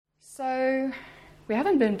So we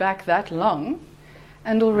haven't been back that long,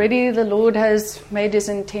 and already the Lord has made his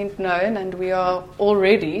intent known, and we are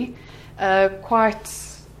already quite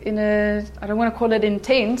in a, I don't want to call it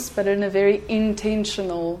intense, but in a very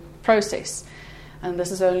intentional process. And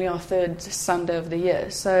this is only our third Sunday of the year.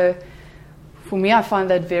 So for me, I find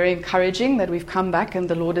that very encouraging that we've come back and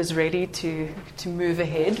the Lord is ready to move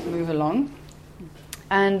ahead, move along.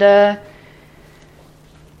 And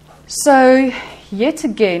so yet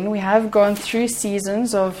again, we have gone through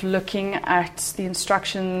seasons of looking at the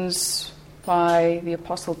instructions by the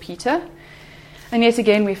Apostle Peter. And yet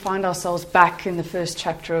again, we find ourselves back in the first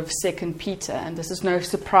chapter of 2 Peter. And this is no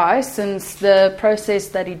surprise, since the process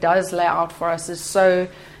that he does lay out for us is so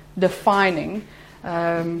defining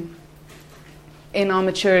in our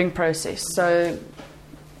maturing process. So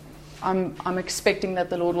I'm expecting that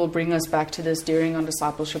the Lord will bring us back to this during our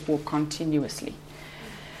discipleship walk continuously.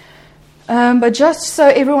 But just so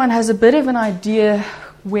everyone has a bit of an idea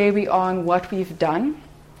where we are and what we've done,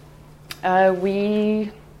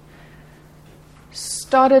 we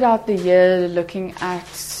started out the year looking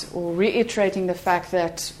at or reiterating the fact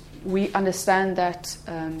that we understand that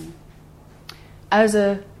as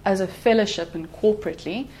a fellowship and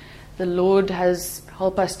corporately, the Lord has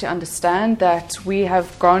helped us to understand that we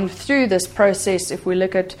have gone through this process. If we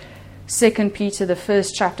look at 2 Peter, the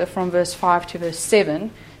first chapter from verse 5 to verse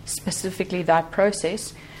 7, specifically that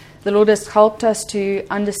process, the Lord has helped us to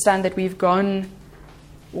understand that we've gone,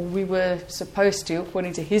 or we were supposed to,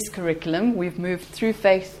 according to his curriculum, we've moved through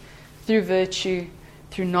faith, through virtue,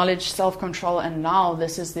 through knowledge, self-control, and now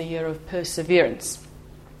this is the year of perseverance.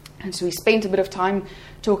 And so we spent a bit of time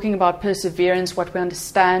talking about perseverance, what we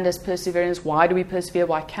understand as perseverance, why do we persevere,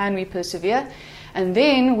 why can we persevere? And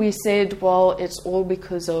then we said, well, it's all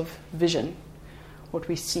because of vision, what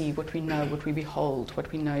we see, what we know, what we behold, what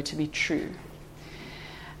we know to be true.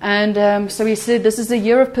 And so we said this is a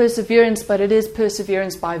year of perseverance, but it is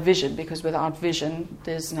perseverance by vision, because without vision,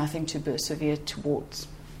 there's nothing to persevere towards.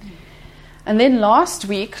 And then last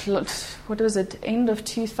week, what was it, end of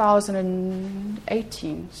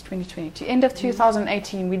 2018, it's 2022, end of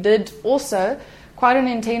 2018, we did also quite an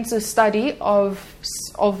intensive study of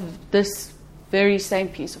this very same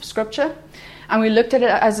piece of scripture. And we looked at it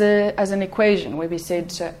as an equation where we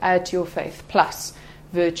said, so add to your faith plus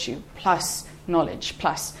virtue plus knowledge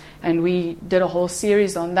plus. And we did a whole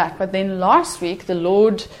series on that. But then last week, the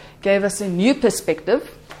Lord gave us a new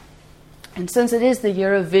perspective. And since it is the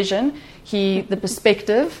year of vision, the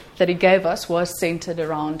perspective that he gave us was centered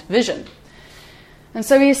around vision. And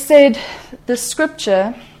so he said, the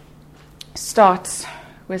scripture starts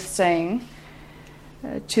with saying,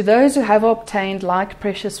 to those who have obtained like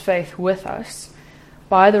precious faith with us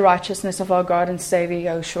by the righteousness of our God and Savior,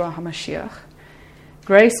 Yahushua HaMashiach,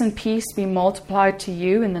 grace and peace be multiplied to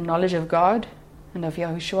you in the knowledge of God and of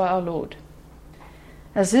Yahushua our Lord.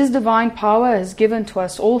 As his divine power has given to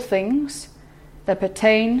us all things that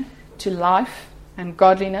pertain to life and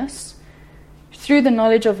godliness, through the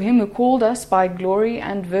knowledge of him who called us by glory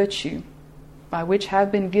and virtue, by which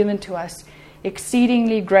have been given to us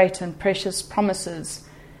exceedingly great and precious promises,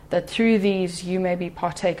 that through these you may be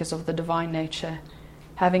partakers of the divine nature,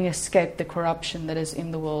 having escaped the corruption that is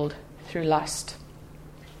in the world through lust.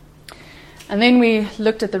 And then we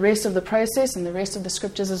looked at the rest of the process and the rest of the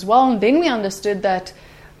scriptures as well. And then we understood that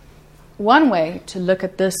one way to look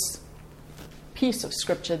at this piece of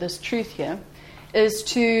scripture, this truth here, is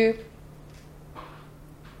to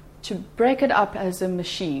break it up as a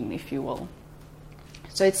machine, if you will.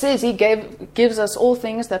 So it says he gives us all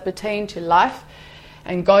things that pertain to life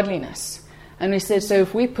and godliness. And we said, so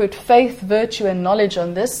if we put faith, virtue, and knowledge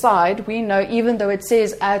on this side, we know, even though it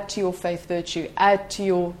says add to your faith, virtue, add to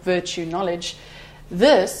your virtue, knowledge,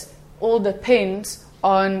 this all depends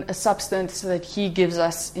on a substance that he gives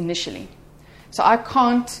us initially. So I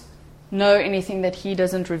can't know anything that he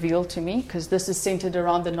doesn't reveal to me, because this is centered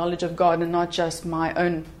around the knowledge of God and not just my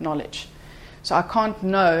own knowledge. So I can't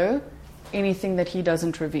know anything that he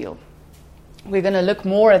doesn't reveal. We're going to look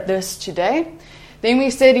more at this today. Then we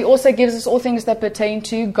said he also gives us all things that pertain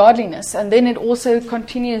to godliness. And then it also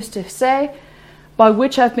continues to say, by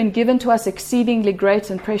which have been given to us exceedingly great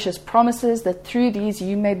and precious promises, that through these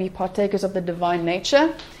you may be partakers of the divine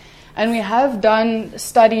nature. And we have done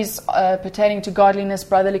studies pertaining to godliness,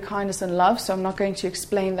 brotherly kindness, and love. So I'm not going to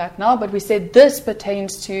explain that now. But we said this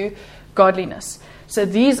pertains to godliness. So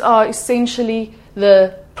these are essentially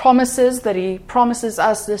the promises that he promises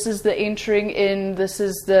us. This is the entering in. This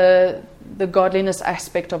is the godliness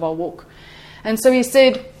aspect of our walk. And so he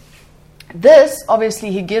said, this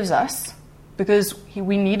obviously he gives us because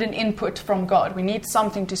we need an input from God. We need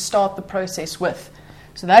something to start the process with.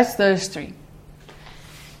 So that's those three.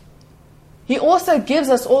 He also gives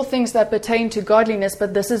us all things that pertain to godliness,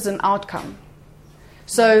 but this is an outcome.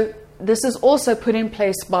 So this is also put in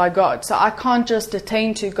place by God. So I can't just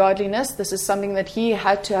attain to godliness. This is something that He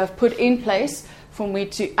had to have put in place for me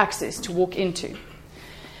to access, to walk into.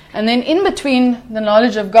 And then in between the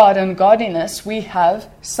knowledge of God and godliness, we have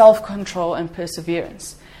self-control and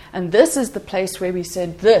perseverance. And this is the place where we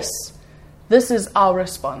said this is our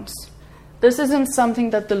response. This isn't something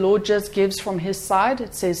that the Lord just gives from His side.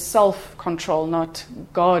 It says self-control, not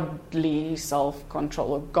godly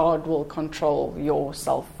self-control, or God will control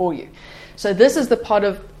yourself for you. So this is the part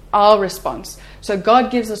of our response. So God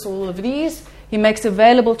gives us all of these. He makes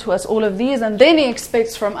available to us all of these, and then He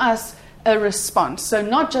expects from us a response. So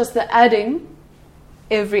not just the adding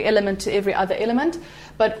every element to every other element,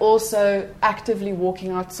 but also actively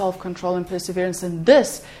walking out self-control and perseverance. And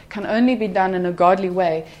this can only be done in a godly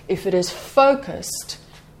way if it is focused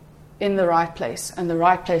in the right place. And the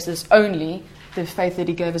right place is only the faith that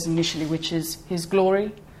He gave us initially, which is His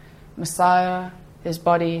glory, Messiah, His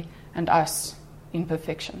body, and us in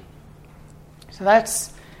perfection. So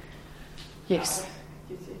that's, yes.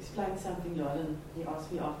 You explained something, Lauren. He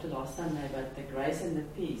asked me after last Sunday about the grace and the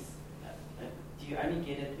peace. Do you only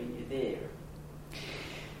get it when you're there?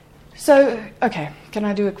 So, okay, can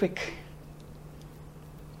I do a quick...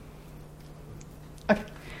 Okay.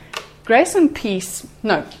 Grace and peace,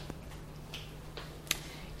 no.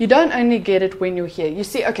 You don't only get it when you're here. You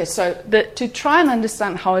see, okay, so to try and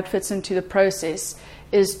understand how it fits into the process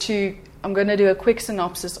is I'm going to do a quick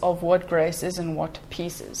synopsis of what grace is and what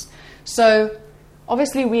peace is. So,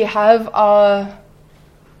 obviously we have our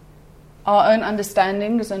own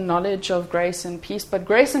understandings and knowledge of grace and peace, but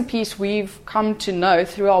grace and peace we've come to know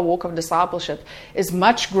through our walk of discipleship is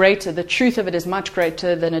much greater, the truth of it is much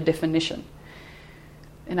greater than a definition.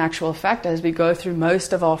 In actual fact, as we go through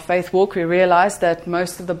most of our faith walk, we realize that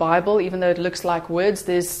most of the Bible, even though it looks like words,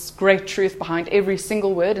 there's great truth behind every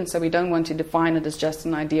single word, and so we don't want to define it as just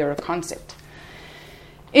an idea or a concept.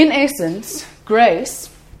 In essence,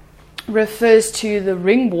 grace refers to the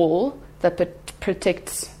ring wall that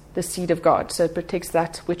protects the seed of God. So it protects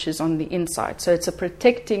that which is on the inside. So it's a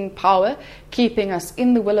protecting power, keeping us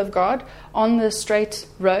in the will of God on the straight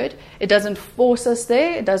road. It doesn't force us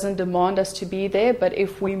there. It doesn't demand us to be there. But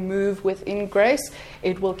if we move within grace,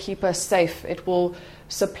 it will keep us safe. It will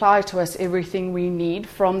supply to us everything we need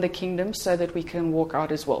from the kingdom so that we can walk out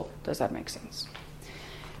His will. Does that make sense?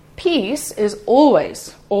 Peace is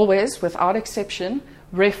always, without exception,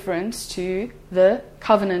 reference to the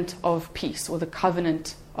covenant of peace or the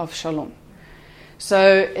covenant of shalom.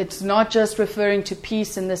 So it's not just referring to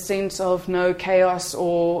peace in the sense of no chaos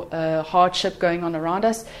or hardship going on around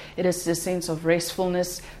us. It is the sense of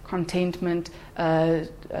restfulness, contentment,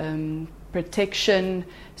 protection,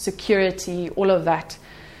 security, all of that.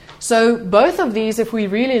 So both of these, if we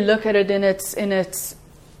really look at it in its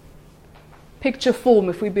picture form,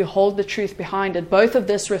 if we behold the truth behind it, both of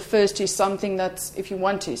this refers to something that's, if you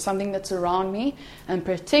want to, something that's around me and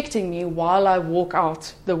protecting me while I walk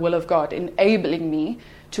out the will of God, enabling me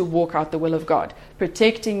to walk out the will of God,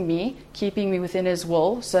 protecting me, keeping me within His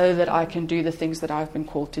will so that I can do the things that I've been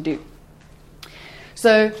called to do.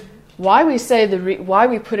 So why we say why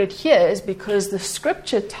we put it here is because the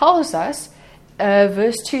scripture tells us,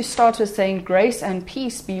 verse 2 starts with saying, grace and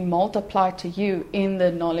peace be multiplied to you in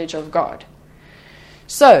the knowledge of God.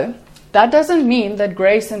 So that doesn't mean that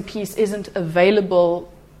grace and peace isn't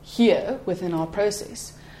available here within our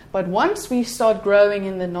process. But once we start growing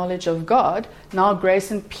in the knowledge of God, now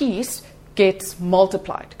grace and peace gets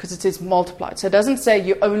multiplied, because it says multiplied. So it doesn't say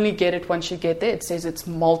you only get it once you get there. It says it's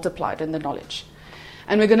multiplied in the knowledge.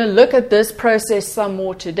 And we're going to look at this process some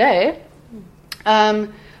more today.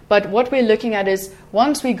 But what we're looking at is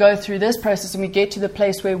once we go through this process and we get to the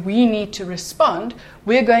place where we need to respond,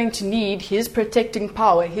 we're going to need His protecting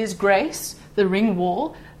power, His grace, the ring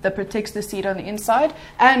wall that protects the seed on the inside,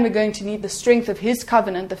 and we're going to need the strength of His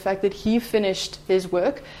covenant, the fact that He finished His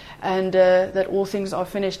work and that all things are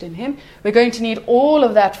finished in Him. We're going to need all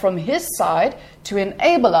of that from His side to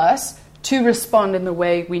enable us to respond in the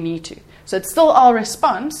way we need to. So it's still our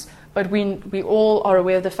response, but we all are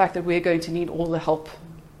aware of the fact that we're going to need all the help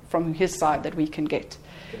from His side that we can get.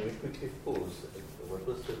 Can we quickly pause? What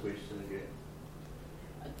was the question again?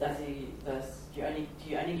 Do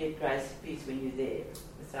you only get grace, peace when you're there?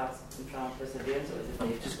 The self-control and perseverance, or is it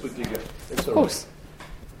there? Just quickly go. Of course.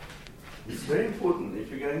 It's very important.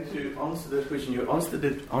 If you're going to answer that question, you answered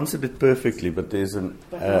it perfectly, but there's an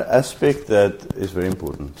aspect that is very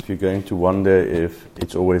important. If you're going to wonder if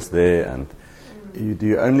it's always there, and do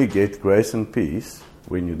you only get grace and peace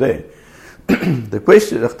when you're there?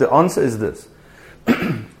 the answer is this.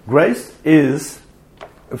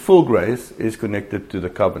 Full grace is connected to the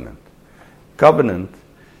covenant. Covenant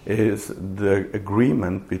is the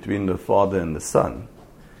agreement between the Father and the Son,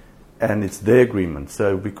 and it's their agreement.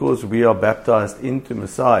 So because we are baptized into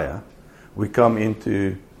Messiah, we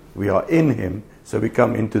are in Him, so we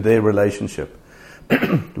come into their relationship.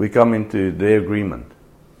 We come into their agreement.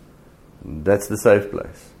 That's the safe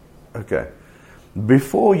place. Okay.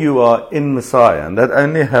 Before you are in Messiah, and that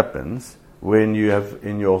only happens when you have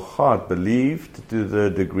in your heart believed to the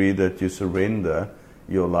degree that you surrender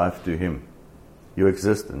your life to Him, your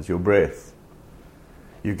existence, your breath.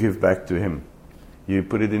 You give back to Him. You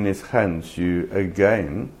put it in His hands. You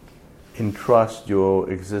again entrust your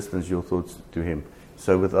existence, your thoughts to Him.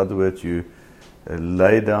 So with other words, you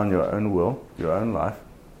lay down your own will, your own life,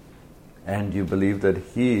 and you believe that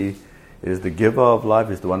He is the giver of life,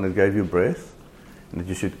 is the one that gave you breath, and that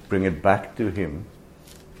you should bring it back to Him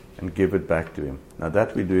and give it back to Him. Now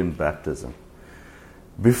that we do in baptism.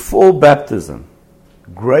 Before baptism,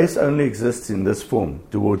 grace only exists in this form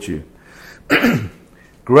towards you.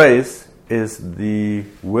 Grace is the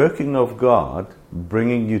working of God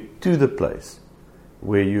bringing you to the place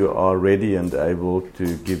where you are ready and able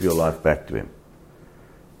to give your life back to Him.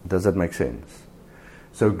 Does that make sense?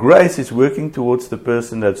 So grace is working towards the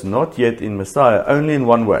person that's not yet in Messiah only in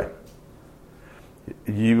one way.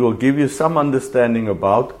 He will give you some understanding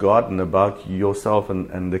about God and about yourself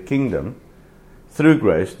and the kingdom through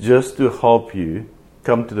grace, just to help you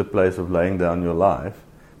come to the place of laying down your life,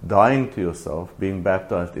 dying to yourself, being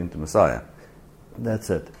baptized into Messiah. That's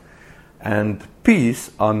it. And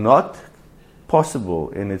peace are not possible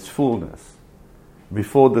in its fullness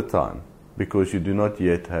before the time, because you do not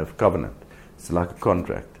yet have covenant. It's like a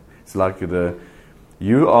contract. It's like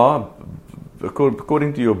you are,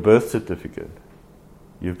 according to your birth certificate,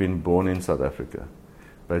 you've been born in South Africa,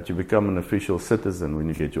 but you become an official citizen when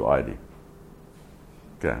you get your ID.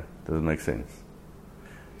 Okay, does it make sense?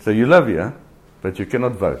 So you live here, but you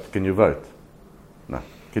cannot vote. Can you vote? No.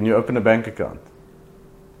 Can you open a bank account?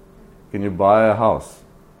 Can you buy a house?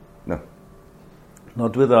 No.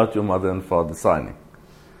 Not without your mother and father signing.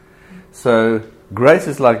 So grace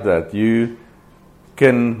is like that. You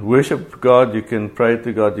can worship God, you can pray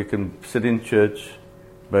to God, you can sit in church,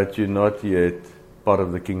 but you're not yet part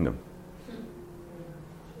of the kingdom.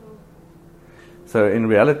 So in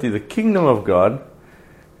reality, the kingdom of God,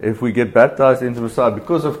 if we get baptized into Messiah,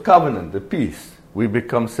 because of covenant, the peace, we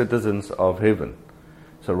become citizens of heaven.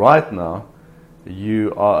 So right now,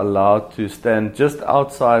 you are allowed to stand just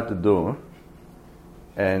outside the door,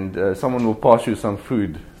 and someone will pass you some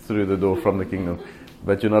food through the door from the kingdom,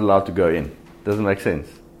 but you're not allowed to go in. Doesn't make sense.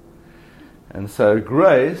 And so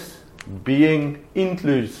grace being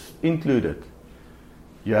included,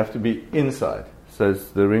 you have to be inside. So it's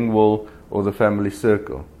the ring wall or the family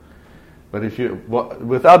circle. But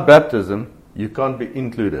without baptism, you can't be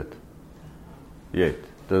included yet.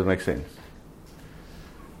 Doesn't make sense.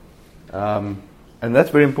 And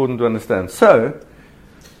that's very important to understand. So,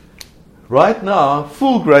 right now,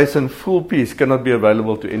 full grace and full peace cannot be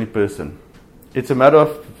available to any person. It's a matter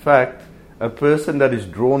of fact, a person that is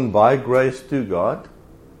drawn by grace to God,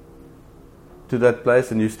 to that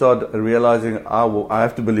place, and you start realizing, I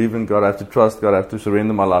have to believe in God, I have to trust God, I have to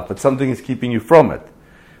surrender my life, but something is keeping you from it.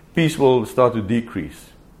 Peace will start to decrease.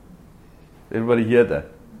 Everybody hear that?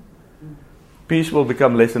 Peace will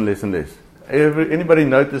become less and less and less. Anybody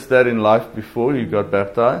noticed that in life before you got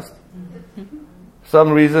baptized? For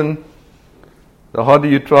some reason, the harder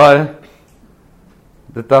you try,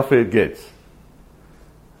 the tougher it gets.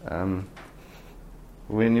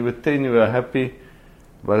 When you were 10, you were happy.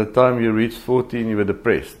 By the time you reached 14, you were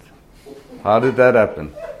depressed. How did that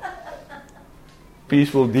happen?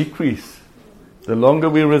 Peace will decrease. The longer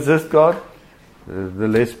we resist God, the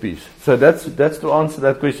less peace. So that's to answer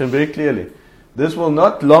that question very clearly. This will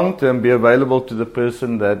not long-term be available to the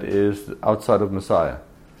person that is outside of Messiah.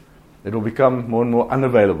 It will become more and more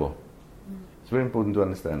unavailable. It's very important to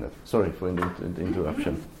understand that. Sorry for the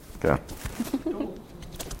interruption. Okay.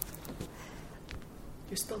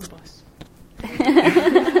 You're still the boss.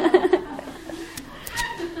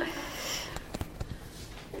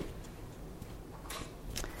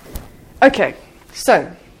 Okay,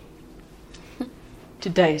 so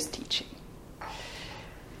today's teaching.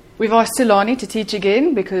 We've asked Silani to teach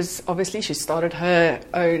again because obviously she started her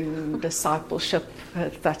own discipleship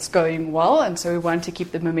that's going well, and so we want to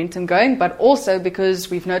keep the momentum going, but also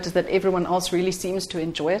because we've noticed that everyone else really seems to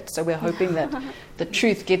enjoy it, so we're hoping that the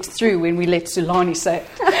truth gets through when we let Silani say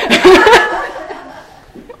it.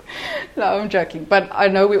 No, I'm joking, but I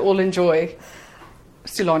know we all enjoy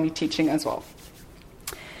Sulani teaching as well.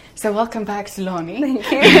 So welcome back, Sulani.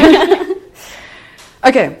 Thank you.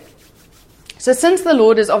 Okay, so since the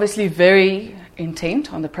Lord is obviously very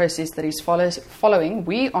intent on the process that He's following,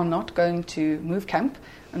 we are not going to move camp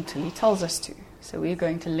until He tells us to. So we're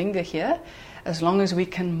going to linger here as long as we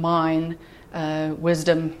can mine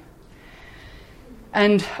wisdom.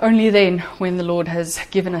 And only then, when the Lord has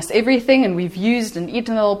given us everything and we've used and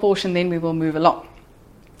eaten the whole portion, then we will move along.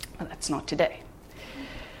 But that's not today.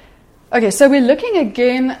 Okay, so we're looking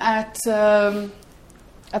again at the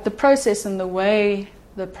process and the way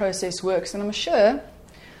the process works. And I'm sure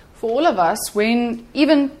for all of us, when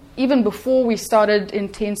even before we started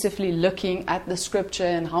intensively looking at the scripture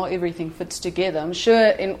and how everything fits together, I'm sure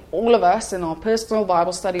in all of us in our personal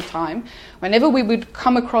Bible study time, whenever we would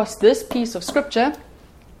come across this piece of scripture,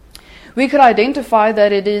 we could identify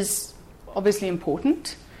that it is obviously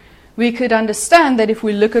important. We could understand that if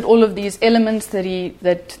we look at all of these elements that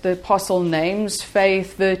the apostle names,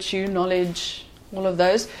 faith, virtue, knowledge, all of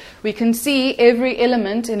those, we can see every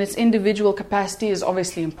element in its individual capacity is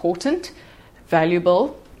obviously important,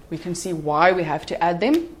 valuable. We can see why we have to add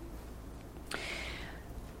them.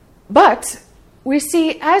 But we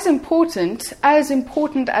see as important as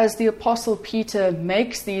the Apostle Peter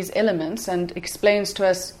makes these elements and explains to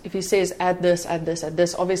us, if he says add this, add this, add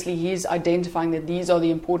this, obviously he's identifying that these are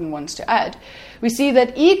the important ones to add. We see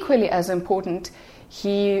that equally as important,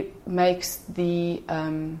 he makes the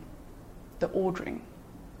ordering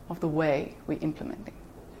of the way we implement them.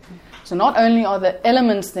 So not only are the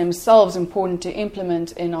elements themselves important to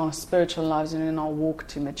implement in our spiritual lives and in our walk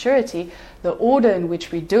to maturity, the order in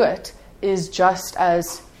which we do it is just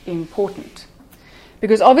as important.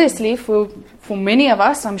 Because obviously for many of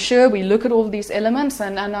us, I'm sure we look at all these elements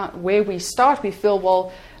and where we start, we feel,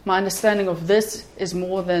 well, my understanding of this is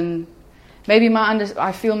more than,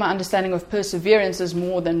 I feel my understanding of perseverance is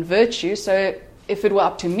more than virtue. So if it were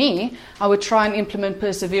up to me, I would try and implement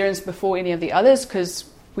perseverance before any of the others, because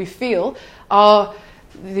we feel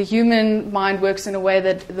the human mind works in a way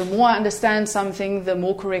that the more I understand something, the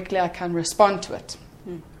more correctly I can respond to it.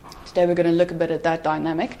 Today we're going to look a bit at that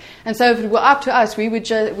dynamic. And so if it were up to us, we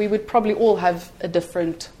would probably all have a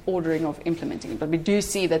different ordering of implementing it. But we do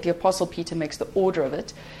see that the Apostle Peter makes the order of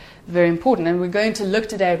it very important. And we're going to look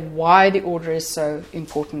today at why the order is so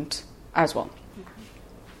important as well.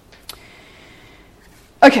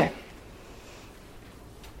 Okay.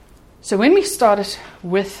 So when we started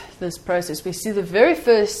with this process, we see the very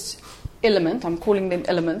first element, I'm calling them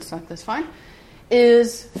elements, that's fine,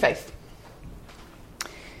 is faith.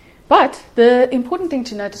 But the important thing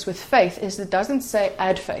to notice with faith is it doesn't say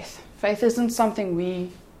add faith. Faith isn't something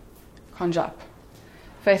we conjure up.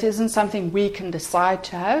 Faith isn't something we can decide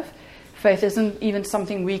to have. Faith isn't even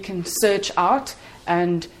something we can search out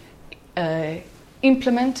and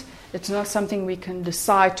implement. It's not something we can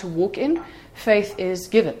decide to walk in. Faith is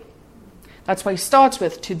given. That's why he starts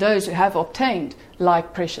with, to those who have obtained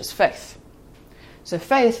like precious faith. So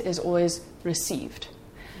faith is always received.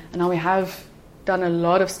 And now we have done a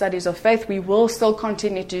lot of studies of faith. We will still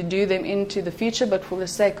continue to do them into the future, but for the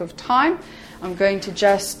sake of time, I'm going to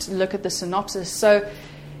just look at the synopsis. So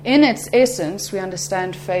in its essence, we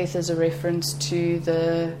understand faith as a reference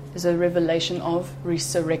to as a revelation of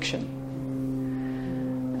resurrection.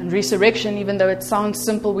 And resurrection, even though it sounds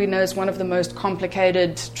simple, we know is one of the most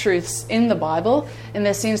complicated truths in the Bible, in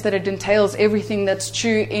the sense that it entails everything that's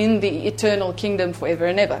true in the eternal kingdom forever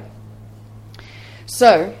and ever.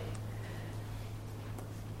 So,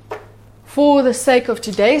 for the sake of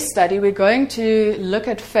today's study, we're going to look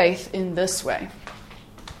at faith in this way.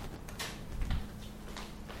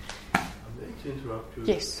 I'm going to interrupt you.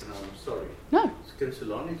 Yes. And I'm sorry. No. Can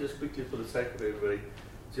Sulani just quickly, for the sake of everybody,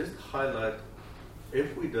 just highlight,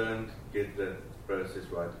 if we don't get that process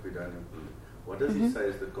right, if we don't improve it, what does he say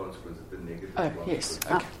is the consequence of the negative consequence? Yes.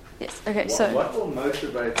 Okay. Yes. Okay. What will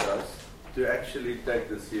motivate us to actually take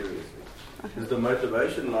this seriously? Because the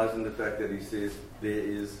motivation lies in the fact that he says there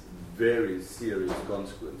is very serious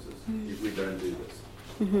consequences if we don't do this.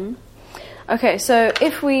 Mm-hmm. Okay, so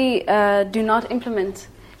if we do not implement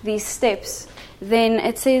these steps, then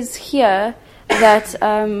it says here that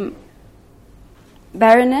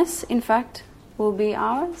barrenness, in fact, will be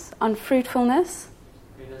ours, unfruitfulness.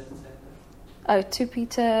 2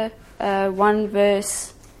 Peter 1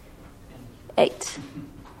 verse 8.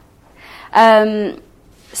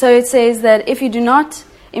 So it says that if you do not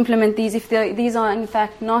implement these, if these are in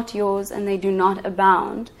fact not yours and they do not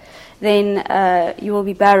abound, then you will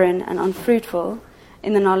be barren and unfruitful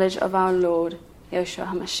in the knowledge of our Lord Yeshua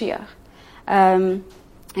HaMashiach.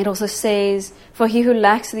 It also says, for he who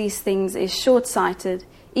lacks these things is short-sighted,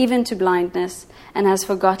 even to blindness, and has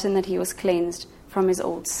forgotten that he was cleansed from his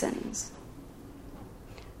old sins.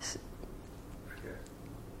 Okay.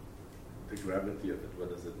 The gravity of it, what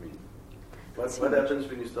does it mean? What happens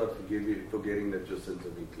when you start forgetting that your sins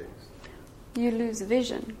have been cleansed? You lose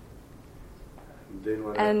vision. And then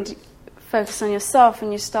what And happens? focus on yourself,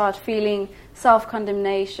 and you start feeling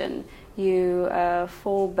self-condemnation. You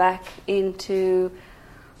fall back into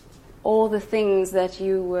all the things that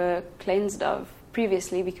you were cleansed of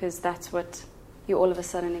previously, because that's what you all of a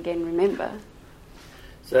sudden again remember.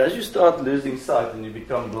 So as you start losing sight and you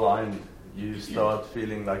become blind, you start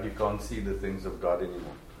feeling like you can't see the things of God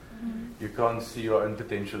anymore. You can't see your own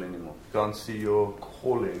potential anymore. You can't see your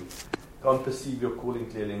calling. You can't perceive your calling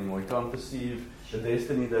clearly anymore. You can't perceive the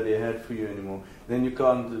destiny that He had for you anymore. Then you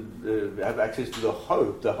can't have access to the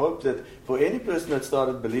hope that for any person that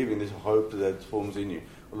started believing, there's a hope that forms in you.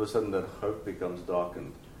 All of a sudden that hope becomes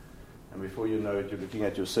darkened. And before you know it, you're looking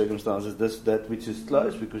at your circumstances, that which is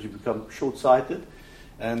close, because you become short-sighted.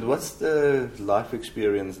 And what's the life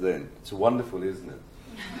experience then? It's wonderful, isn't it?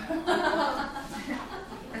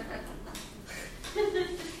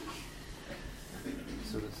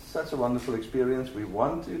 So it's such a wonderful experience. We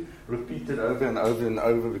want to repeat it over and over and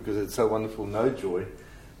over because it's so wonderful. No joy,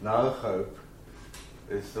 no hope.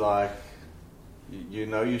 It's like, you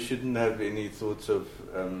know, you shouldn't have any thoughts of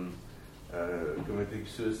committing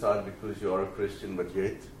suicide because you are a Christian, but yet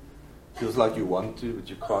it feels like you want to, but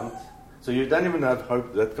you can't. So you don't even have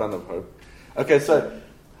hope, that kind of hope. Okay, so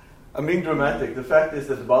I'm being dramatic. The fact is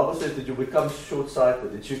that the Bible says that you become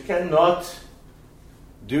short-sighted, that you cannot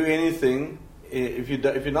do anything if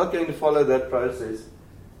you're not going to follow that process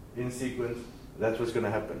in sequence. That's what's going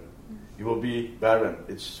to happen. You will be barren.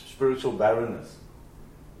 It's spiritual barrenness.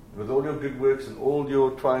 With all your good works and all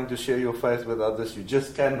your trying to share your faith with others, you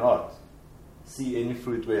just cannot see any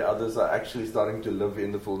fruit where others are actually starting to live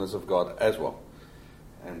in the fullness of God as well.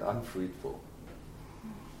 And unfruitful.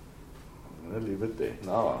 I'm going to leave it there.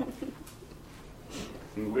 Now,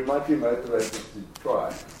 we might be motivated to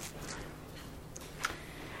try.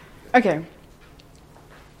 Okay.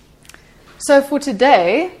 So for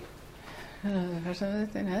today,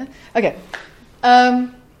 okay.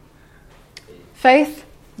 Faith,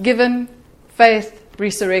 given, faith,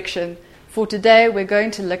 resurrection. For today, we're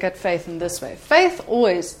going to look at faith in this way. Faith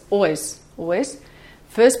always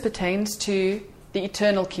first pertains to the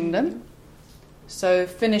eternal kingdom. So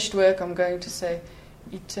finished work, I'm going to say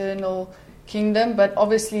eternal kingdom, but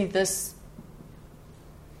obviously this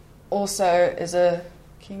also is a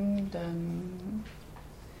kingdom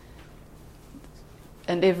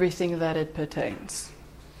and everything that it pertains.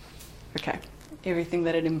 Okay, everything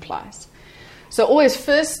that it implies. So always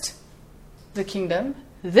first the kingdom,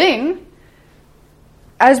 then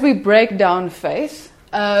as we break down faith,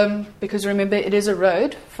 because remember it is a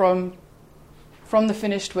road from the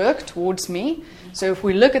finished work towards me. So if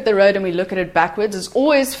we look at the road and we look at it backwards, it's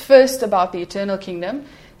always first about the eternal kingdom.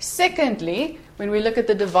 Secondly, when we look at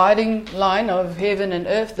the dividing line of heaven and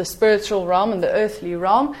earth, the spiritual realm and the earthly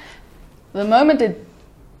realm, the moment it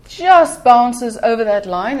just bounces over that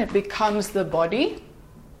line, it becomes the body.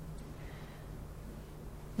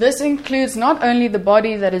 This includes not only the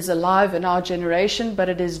body that is alive in our generation, but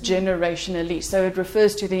it is generationally. So it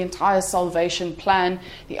refers to the entire salvation plan,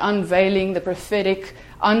 the unveiling, the prophetic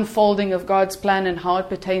unfolding of God's plan and how it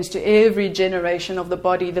pertains to every generation of the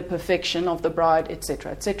body, the perfection of the bride,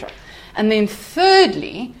 etc., etc. And then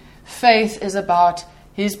thirdly, faith is about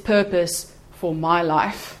His purpose for my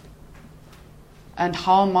life and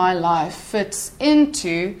how my life fits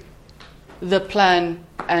into the plan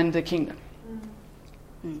and the kingdom.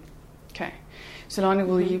 Okay. Solani,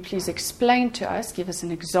 will you please explain to us, give us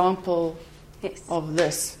an example of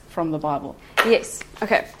this from the Bible? Yes.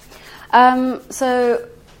 Okay. So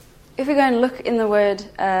if we go and look in the Word,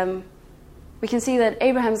 we can see that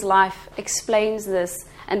Abraham's life explains this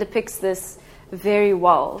and depicts this very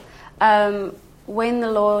well. When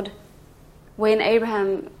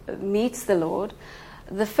Abraham meets the Lord,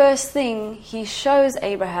 the first thing He shows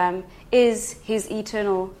Abraham is His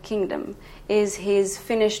eternal kingdom, is His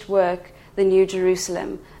finished work, the New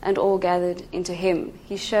Jerusalem, and all gathered into Him.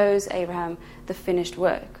 He shows Abraham the finished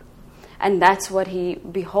work. And that's what he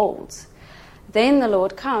beholds. Then the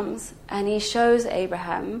Lord comes and He shows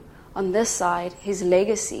Abraham on this side His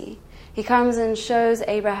legacy. He comes and shows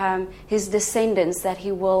Abraham his descendants that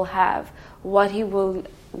he will have, what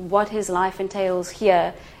his life entails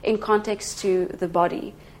here in context to the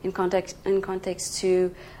body, in context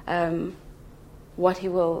to what he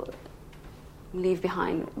will leave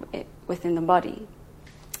behind within the body.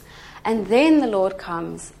 And then the Lord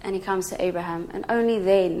comes and He comes to Abraham, and only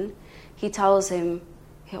then He tells him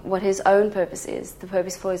what his own purpose is, the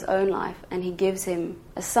purpose for his own life, and he gives him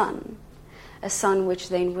a son which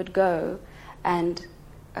then would go and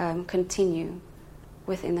continue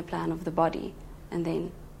within the plan of the body and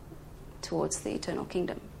then towards the eternal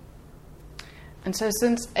kingdom. And so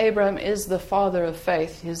since Abraham is the father of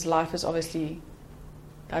faith, his life is obviously,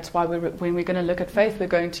 that's why when we're going to look at faith, we're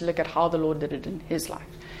going to look at how the Lord did it in his life.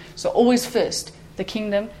 So always first the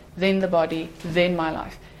kingdom, then the body, then my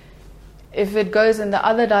life. If it goes in the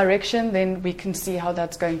other direction, then we can see how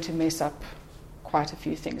that's going to mess up quite a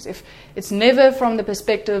few things. If it's never from the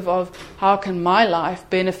perspective of how can my life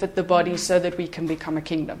benefit the body so that we can become a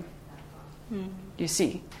kingdom. You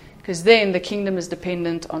see? Because then the kingdom is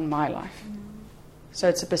dependent on my life. So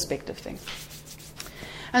it's a perspective thing.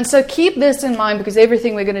 And so keep this in mind, because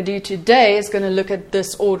everything we're going to do today is going to look at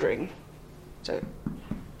this ordering. So,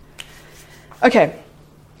 okay.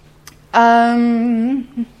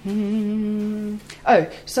 Another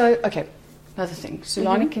thing.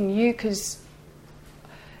 Sulani, can you, because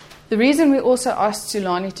the reason we also asked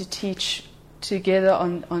Sulani to teach together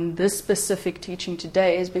on this specific teaching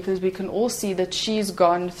today is because we can all see that she's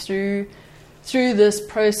gone through this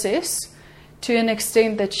process to an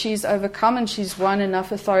extent that she's overcome and she's won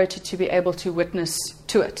enough authority to be able to witness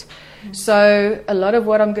to it. So a lot of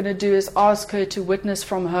what I'm going to do is ask her to witness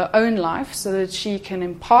from her own life so that she can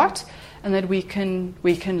impart and that we can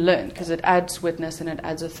learn, because it adds witness and it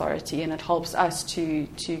adds authority and it helps us to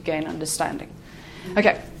gain understanding.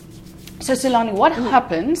 Okay, so Sulani, what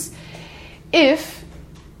happens if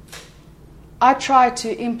I try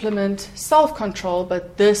to implement self-control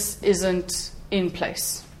but this isn't in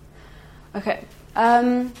place? Okay.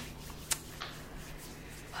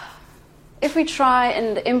 If we try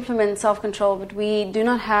and implement self-control, but we do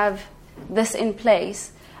not have this in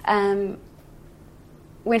place,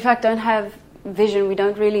 we in fact don't have vision, we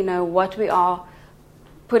don't really know what we are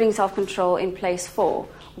putting self-control in place for.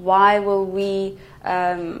 Why will we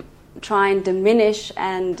try and diminish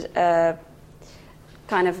and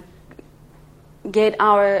kind of get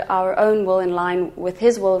our own will in line with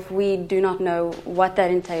his will if we do not know what that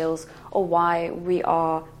entails or why we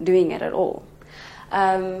are doing it at all?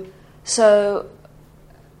 So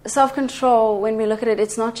self-control, when we look at it,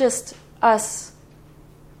 it's not just us.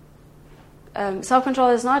 Self-control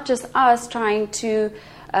is not just us trying to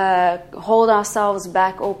hold ourselves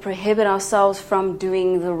back or prohibit ourselves from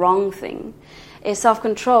doing the wrong thing. It's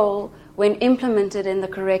self-control, when implemented in the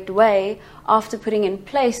correct way, after putting in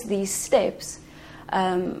place these steps,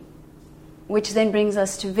 which then brings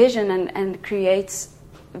us to vision and creates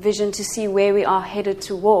vision to see where we are headed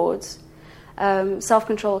towards.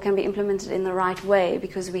 Self-control can be implemented in the right way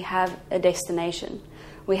because we have a destination.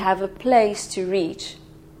 We have a place to reach.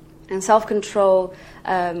 And self-control,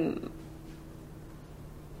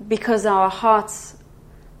 because our hearts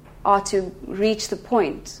are to reach the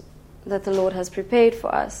point that the Lord has prepared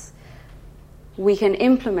for us, we can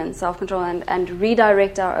implement self-control and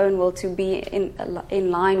redirect our own will to be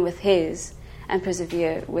in line with His and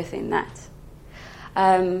persevere within that.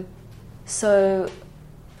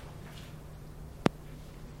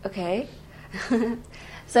 Okay.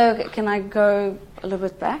 So can I go a little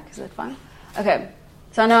bit back? Is that fine? Okay.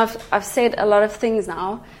 So I know I've said a lot of things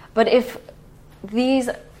now, but if these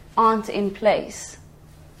aren't in place,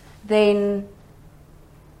 then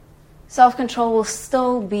self-control will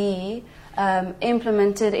still be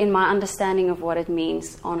implemented in my understanding of what it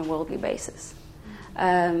means on a worldly basis.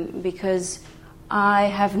 Because I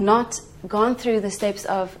have not gone through the steps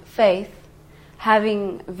of faith,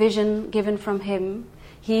 having vision given from Him.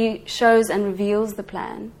 He shows and reveals the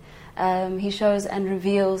plan. He shows and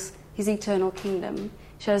reveals His eternal kingdom.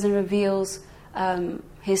 Shows and reveals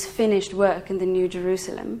His finished work in the New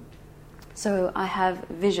Jerusalem. So I have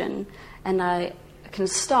vision, and I can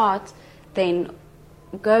start then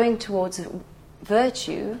going towards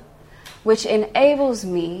virtue, which enables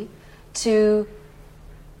me to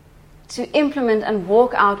implement and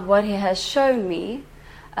walk out what He has shown me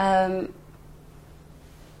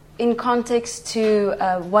in context to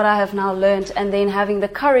what I have now learned, and then having the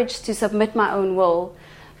courage to submit my own will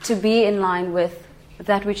to be in line with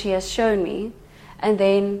that which He has shown me, and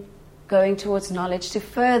then going towards knowledge to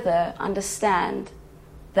further understand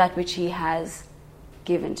that which He has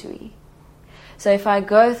given to me. So if I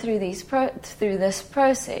go through through this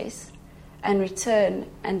process and return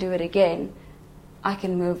and do it again, I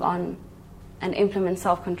can move on and implement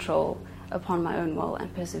self-control upon my own will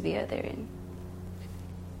and persevere therein.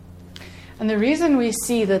 And the reason we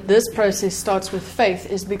see that this process starts with faith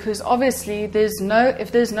is because obviously if there's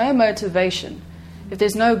no motivation, if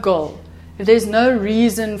there's no goal, If there's no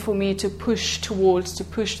reason for me to push through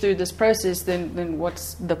this process, then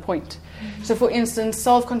what's the point? So for instance,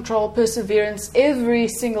 self-control, perseverance, every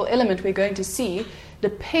single element we're going to see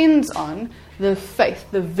depends on the faith,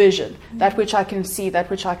 the vision, that which I can see, that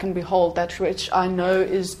which I can behold, that which I know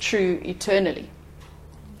is true eternally.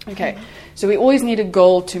 Okay, so we always need a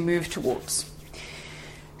goal to move towards.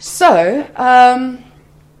 So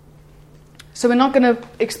we're not going to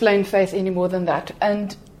explain faith any more than that.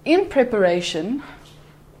 And in preparation,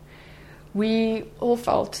 we all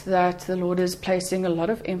felt that the Lord is placing a lot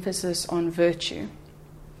of emphasis on virtue.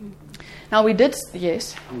 Now we did,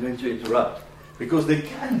 yes? I'm going to interrupt, because there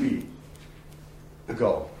can be a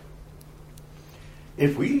goal.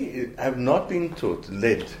 If we have not been taught,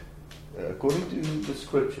 led, according to the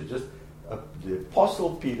scripture, the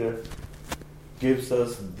Apostle Peter gives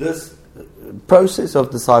us this process of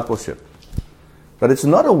discipleship. But it's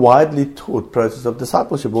not a widely taught process of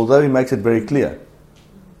discipleship, although he makes it very clear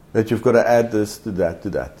that you've got to add this to that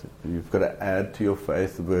to that. You've got to add to your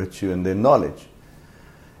faith, virtue, and then knowledge.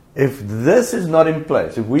 If this is not in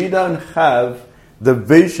place, if we don't have the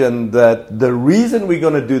vision that the reason we're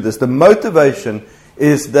going to do this, the motivation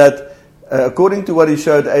is that, according to what he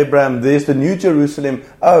showed Abraham, there's the New Jerusalem.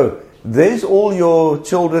 Oh, there's all your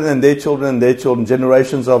children and their children and their children,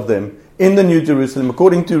 generations of them, in the New Jerusalem,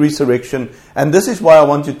 according to resurrection. And this is why I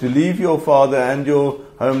want you to leave your father and your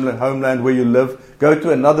homeland where you live, go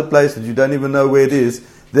to another place that you don't even know where it is.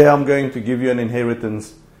 There I'm going to give you an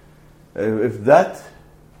inheritance. If that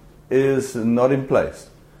is not in place,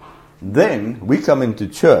 then we come into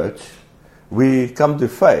church, we come to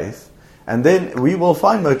faith, and then we will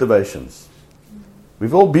find motivations.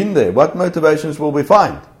 We've all been there. What motivations will we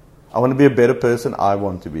find? I want to be a better person. I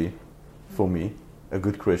want to be, for me, a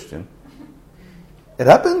good Christian. It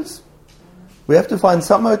happens. We have to find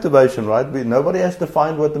some motivation, right? Nobody has to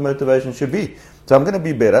find what the motivation should be. So I'm going to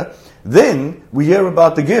be better. Then we hear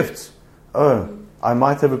about the gifts. Oh, I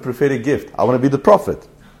might have a prophetic gift. I want to be the prophet.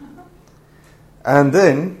 And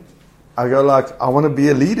then I go I want to be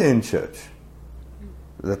a leader in church.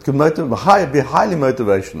 That could be highly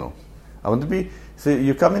motivational. I want to be. So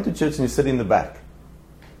you come into church and you sit in the back.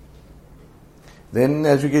 Then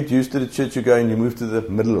as you get used to the church, you go and you move to the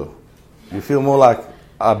middle. You feel more like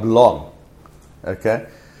I belong. Okay?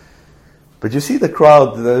 But you see the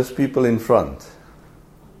crowd, those people in front.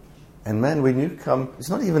 And man, when you come, it's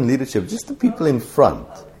not even leadership, just the people in front.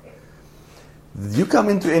 You come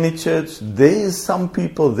into any church, there's some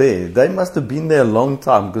people there. They must have been there a long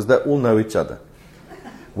time because they all know each other.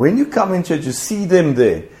 When you come in church, you see them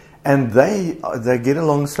there. And they get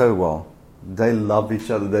along so well. They love each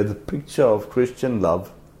other. They're the picture of Christian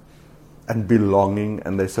love and belonging,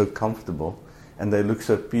 and they're so comfortable, and they look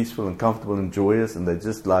so peaceful and comfortable and joyous, and they're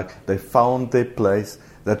just they found their place,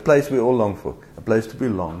 that place we all long for, a place to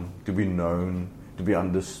belong, to be known, to be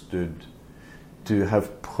understood, to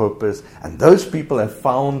have purpose. And those people have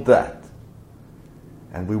found that,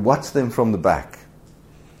 and we watch them from the back.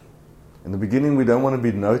 In the beginning, we don't want to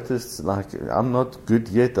be noticed, I'm not good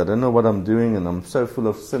yet, I don't know what I'm doing, and I'm so full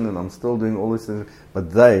of sin, and I'm still doing all these things.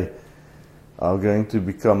 But they are going to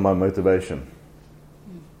become my motivation.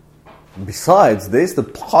 Besides, there's the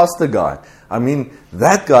pastor guy. I mean,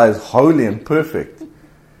 that guy is holy and perfect.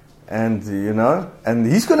 And, and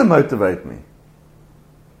he's going to motivate me.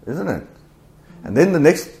 Isn't it? And then the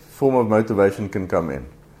next form of motivation can come in.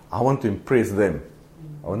 I want to impress them.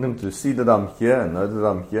 I want them to see that I'm here and know that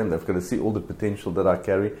I'm here, and they've got to see all the potential that I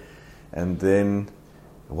carry. And then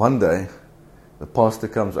one day, the pastor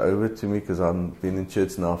comes over to me, because I've been in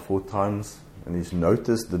church now 4 times, and he's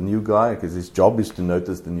noticed the new guy, because his job is to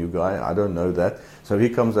notice the new guy. I don't know that. So he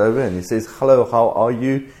comes over and he says, "Hello, how are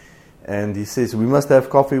you?" And he says, "We must have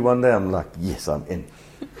coffee one day." I'm like, yes, I'm in.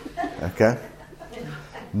 Okay?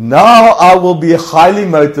 Now I will be highly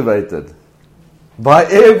motivated by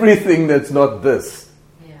everything that's not this.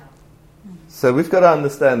 So we've got to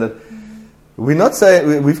understand that we're not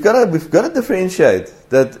saying, we've got to differentiate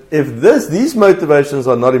that if these motivations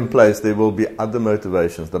are not in place, there will be other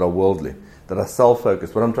motivations that are worldly, that are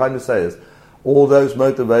self-focused. What I'm trying to say is, all those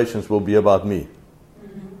motivations will be about me.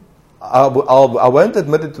 I won't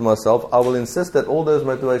admit it to myself. I will insist that all those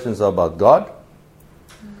motivations are about God.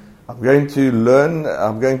 I'm going to learn.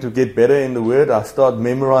 I'm going to get better in the Word. I start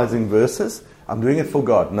memorizing verses. I'm doing it for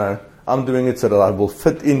God. No, I'm doing it so that I will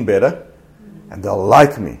fit in better. And they'll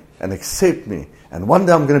like me and accept me. And one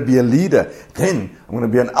day I'm going to be a leader. Then I'm going to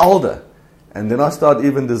be an elder. And then I start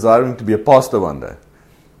even desiring to be a pastor one day.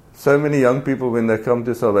 So many young people, when they come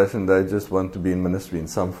to salvation, they just want to be in ministry in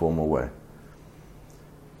some form or way.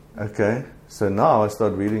 Okay, so now I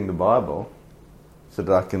start reading the Bible. so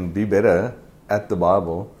that I can be better at the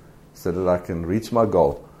Bible, so that I can reach my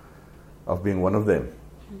goal of being one of them.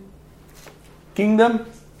 Kingdom,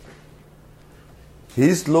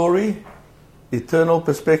 His glory, eternal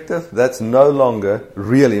perspective, that's no longer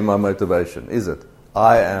really my motivation, is it?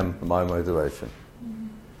 I am my motivation.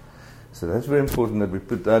 So that's very important that we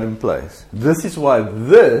put that in place. This is why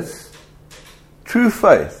this true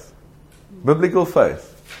faith, biblical faith,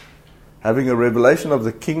 having a revelation of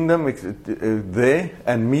the kingdom there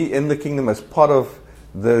and me in the kingdom as part of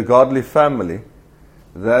the godly family,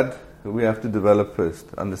 that we have to develop first,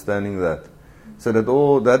 understanding that. So that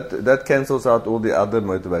all that cancels out all the other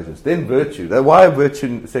motivations. Then virtue. Why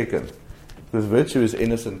virtue second? Because virtue is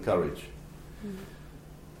innocent courage.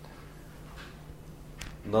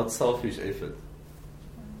 Not selfish effort.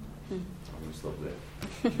 I'm going to stop there.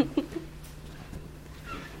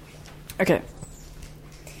 Okay.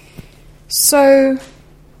 So,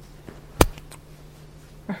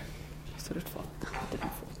 I thought it fell. It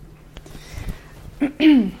didn't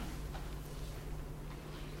fall.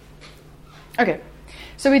 Okay.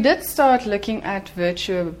 So we did start looking at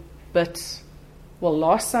virtue a bit,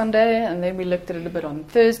 last Sunday, and then we looked at it a bit on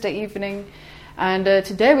Thursday evening. And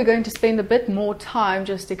today we're going to spend a bit more time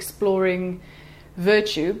just exploring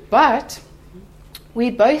virtue. But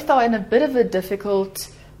we both are in a bit of a difficult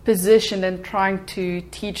position in trying to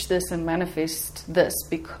teach this and manifest this,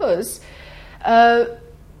 because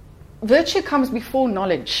virtue comes before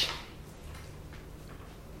knowledge.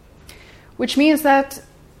 Which means that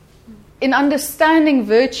in understanding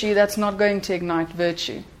virtue, that's not going to ignite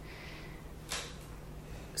virtue.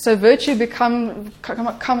 So virtue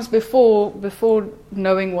comes before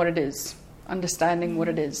knowing what it is, understanding what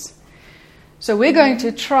it is. So we're going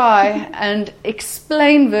to try and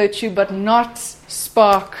explain virtue, but not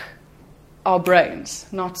spark our brains,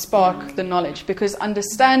 not spark the knowledge, because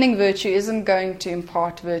understanding virtue isn't going to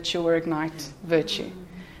impart virtue or ignite virtue.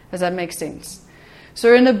 Does that make sense? So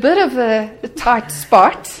we're in a bit of a tight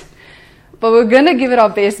spot, but we're going to give it our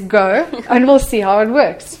best go, and we'll see how it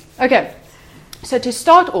works. Okay, so to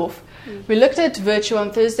start off, we looked at virtue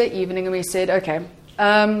on Thursday evening, and we said, okay,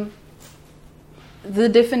 the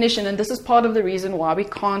definition, and this is part of the reason why we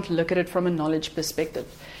can't look at it from a knowledge perspective.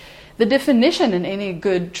 The definition in any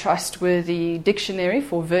good, trustworthy dictionary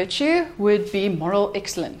for virtue would be moral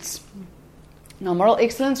excellence. Now, moral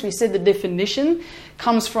excellence, we said the definition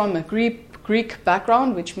comes from a Greek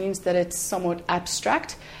background, which means that it's somewhat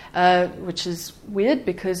abstract, which is weird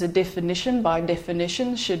because a definition by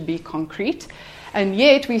definition should be concrete. And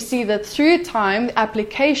yet we see that through time,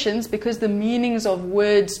 applications, because the meanings of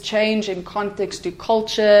words change in context to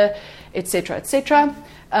culture, etc.,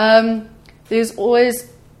 there's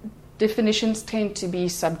always, definitions tend to be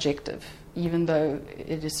subjective, even though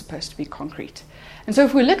it is supposed to be concrete. And so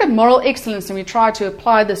if we look at moral excellence and we try to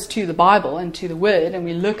apply this to the Bible and to the Word, and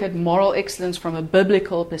we look at moral excellence from a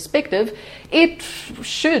biblical perspective, it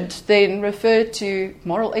should then refer to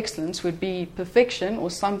moral excellence would be perfection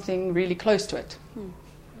or something really close to it.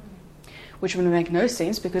 Which would make no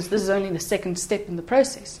sense, because this is only the second step in the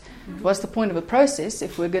process. What's the point of a process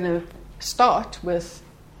if we're going to start with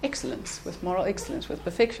excellence, with moral excellence, with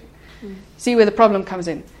perfection? See where the problem comes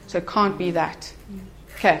in. So it can't be that.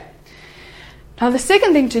 Okay. Now the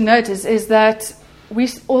second thing to notice is that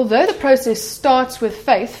although the process starts with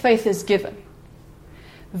faith, faith is given.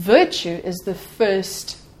 Virtue is the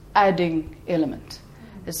first adding element.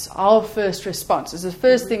 It's our first response. It's the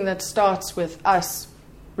first thing that starts with us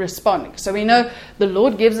responding. So we know the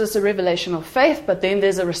Lord gives us a revelation of faith, but then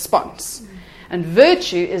there's a response. And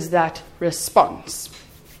virtue is that response.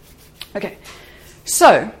 Okay,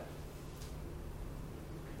 so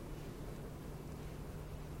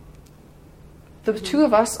the two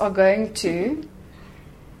of us are going to,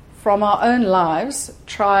 from our own lives,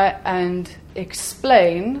 try and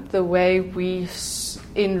explain the way we,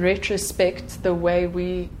 in retrospect, the way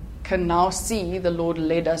we can now see the Lord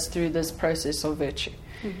led us through this process of virtue.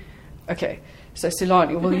 Okay, so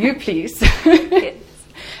Silani, will you please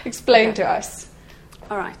explain to us?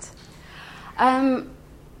 All right.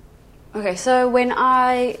 Okay, so when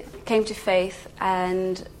I came to faith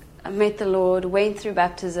and met the Lord, went through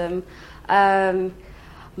baptism,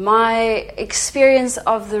 my experience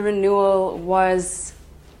of the renewal was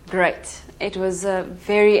great. It was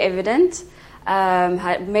very evident,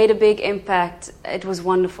 had made a big impact. It was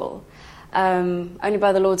wonderful. Only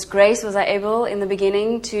by the Lord's grace was I able in the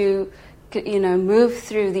beginning to, move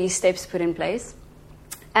through these steps put in place.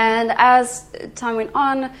 And as time went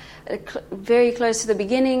on, very close to the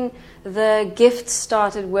beginning, the gifts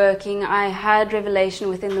started working. I had revelation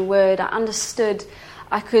within the Word. I understood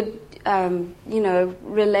I could,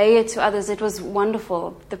 relay it to others. It was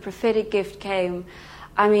wonderful. The prophetic gift came.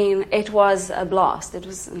 I mean, it was a blast. It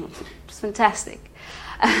was fantastic.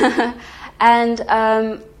 And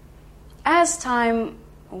as time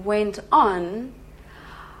went on,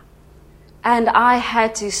 and I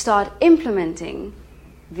had to start implementing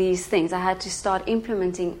these things. I had to start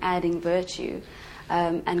implementing adding virtue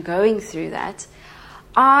and going through that.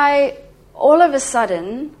 I, all of a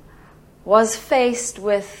sudden, was faced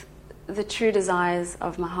with the true desires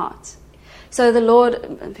of my heart. So the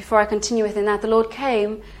Lord, before I continue within that, the Lord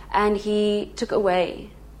came and He took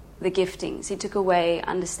away the giftings. He took away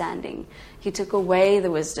understanding. He took away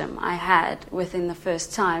the wisdom I had within the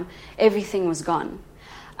first time. Everything was gone.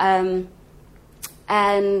 And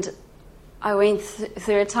I went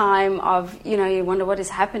through a time of, you wonder what is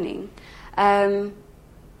happening. And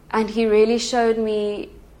He really showed me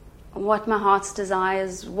what my heart's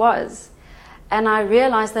desires was. And I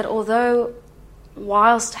realized that although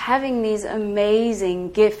whilst having these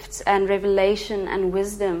amazing gifts and revelation and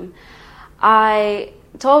wisdom, I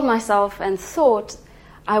told myself and thought,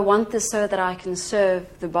 I want this so that I can serve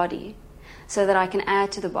the body, so that I can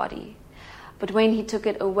add to the body. But when He took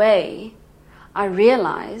it away, I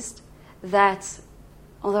realized that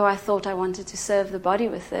although I thought I wanted to serve the body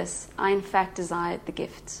with this, I in fact desired the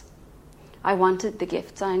gifts. I wanted the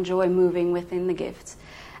gifts. I enjoy moving within the gifts.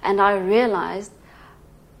 And I realized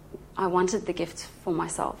I wanted the gifts for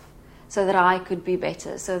myself, so that I could be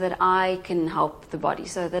better, so that I can help the body,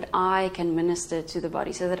 so that I can minister to the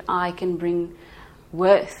body, so that I can bring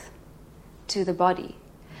worth to the body.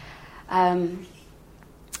 And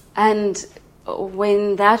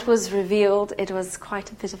when that was revealed, it was quite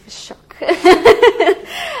a bit of a shock.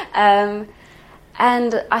 And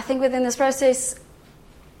I think within this process,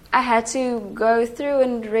 I had to go through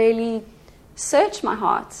and really search my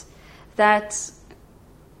heart, that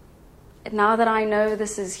now that I know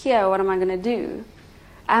this is here, what am I going to do?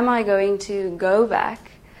 Am I going to go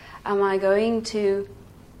back? Am I going to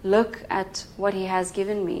look at what He has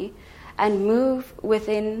given me and move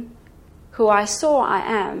within who I saw I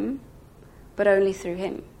am, but only through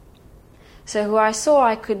Him? So who I saw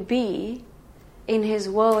I could be in His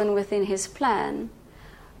will and within His plan,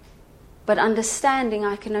 but understanding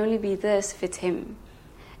I can only be this if it's Him.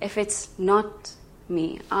 If it's not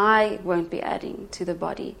me, I won't be adding to the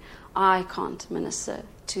body. I can't minister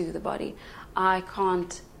to the body. I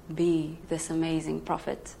can't be this amazing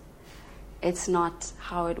prophet. It's not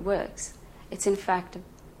how it works. It's in fact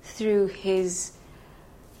through His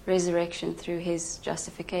resurrection, through His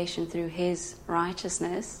justification, through His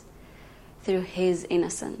righteousness, through His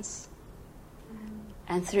innocence,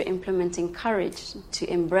 and through implementing courage to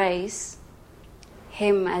embrace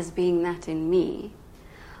Him as being that in me,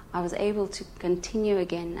 I was able to continue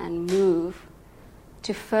again and move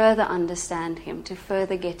to further understand Him, to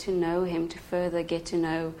further get to know Him, to further get to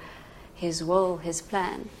know His will, His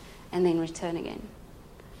plan, and then return again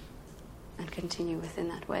and continue within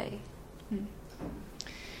that way.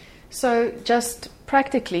 So just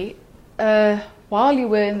practically, while you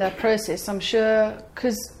were in that process, I'm sure,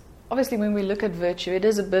 because obviously when we look at virtue, it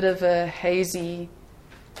is a bit of the hazy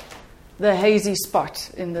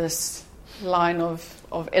spot in this line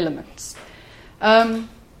of elements.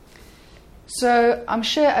 So I'm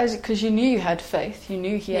sure, because you knew you had faith, you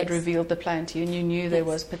knew He had revealed the plan to you, and you knew there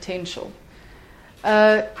was potential.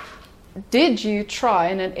 Did you try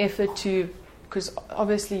in an effort to, because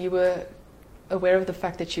obviously you were aware of the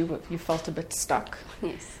fact that you felt a bit stuck.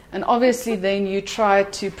 Yes. And obviously then you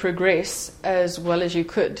tried to progress as well as you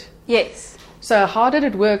could. Yes. So how did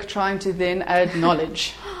it work trying to then add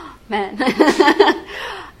knowledge? Man,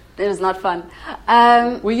 it was not fun.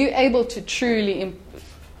 Were you able to truly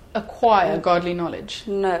acquire godly knowledge?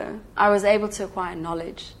 No, I was able to acquire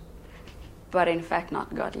knowledge, but in fact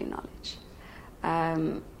not godly knowledge.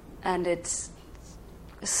 And it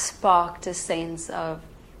sparked a sense of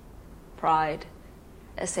pride,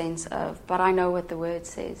 a sense of, but I know what the Word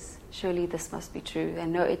says. Surely this must be true. I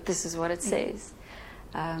know this is what it says.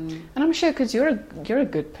 And I'm sure because you're a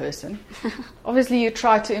good person. Obviously, you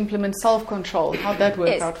tried to implement self-control. How'd that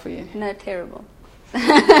work out for you? No, terrible.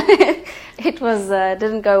 It was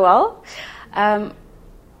didn't go well.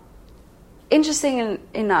 Interesting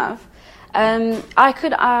enough, I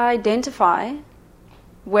could identify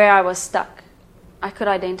where I was stuck. I could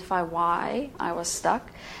identify why I was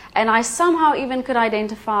stuck, and I somehow even could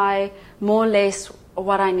identify more or less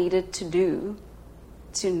what I needed to do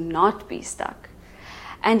to not be stuck.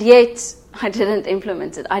 And yet, I didn't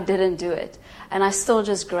implement it. I didn't do it. And I still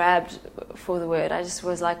just grabbed for the Word. I just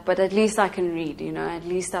was like, but at least I can read, at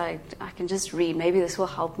least I can just read. Maybe this will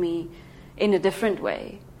help me in a different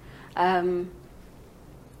way.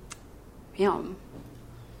 Yeah.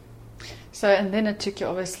 So, and then it took you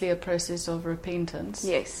obviously a process of repentance.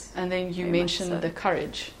 Yes. And then you Very mentioned much so. the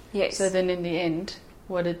courage. Yes. So then in the end,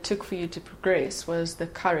 what it took for you to progress was the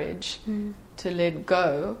courage to let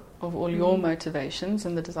go of all your motivations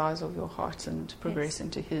and the desires of your heart and to progress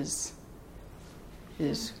into His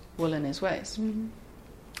will and His ways.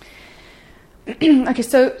 Okay,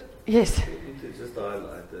 so, yes. To just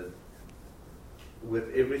highlight that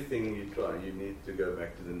with everything you try, you need to go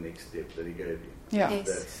back to the next step that He gave you. Yeah. Yes.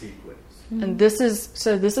 That sequence. And this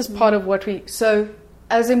is part of what so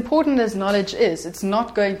as important as knowledge is, it's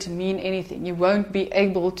not going to mean anything. You won't be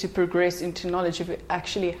able to progress into knowledge if you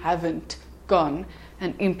actually haven't gone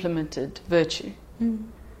and implemented virtue.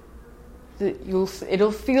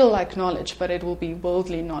 It'll feel like knowledge, but it will be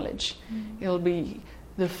worldly knowledge. It'll be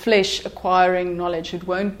the flesh acquiring knowledge. It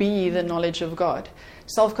won't be the knowledge of God.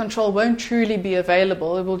 Self-control won't truly be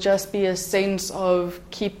available. It will just be a sense of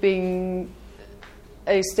keeping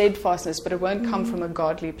a steadfastness, but it won't come from a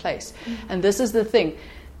godly place. And this is the thing.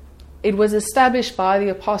 It was established by the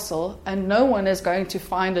apostle, and no one is going to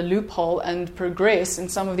find a loophole and progress in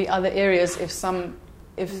some of the other areas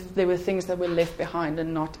if there were things that were left behind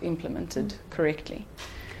and not implemented correctly.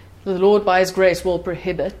 The Lord, by His grace, will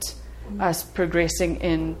prohibit us progressing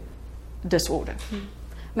in disorder.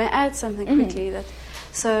 May I add something quickly?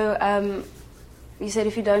 So you said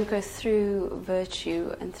if you don't go through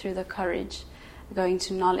virtue and through the courage, going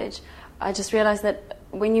to knowledge, I just realized that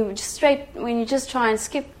when you just try and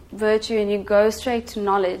skip virtue and you go straight to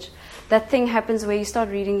knowledge, that thing happens where you start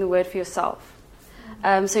reading the word for yourself.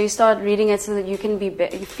 So you start reading it so that you can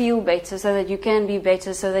you feel better, so that you can be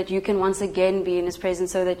better, so that you can once again be in His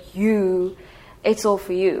presence, so that it's all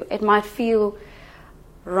for you. It might feel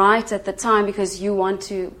right at the time because you want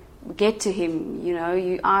to get to Him.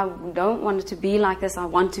 I don't want it to be like this. I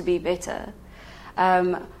want to be better.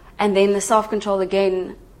 And then the self-control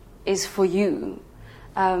again is for you.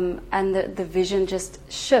 And the vision just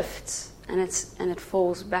shifts and it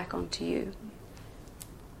falls back onto you.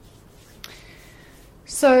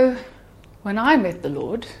 So when I met the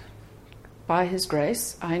Lord, by His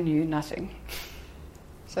grace, I knew nothing.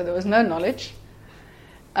 So there was no knowledge.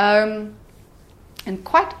 And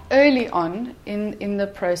quite early on in the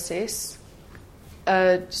process,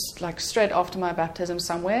 just like straight after my baptism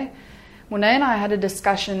somewhere, Monet and I had a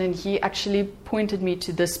discussion, and he actually pointed me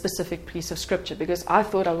to this specific piece of scripture because I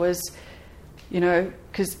thought I was,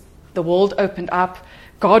 because the world opened up,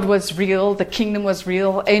 God was real, the kingdom was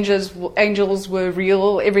real, angels were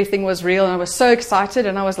real, everything was real, and I was so excited,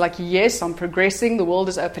 and I was like, yes, I'm progressing, the world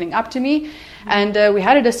is opening up to me. And we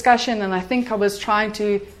had a discussion, and I think I was trying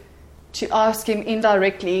to ask him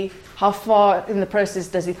indirectly, how far in the process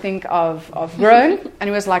does he think I've grown? And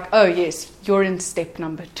he was like, oh yes, you're in step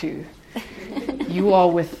number 2. You are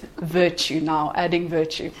with virtue now, adding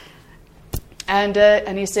virtue.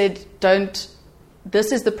 And he said,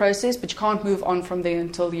 this is the process, but you can't move on from there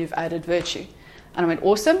until you've added virtue. And I went,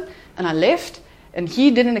 awesome. And I left, and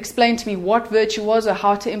he didn't explain to me what virtue was or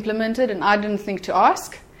how to implement it, and I didn't think to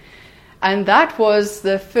ask. And that was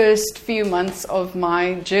the first few months of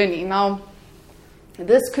my journey. Now,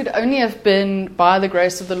 this could only have been by the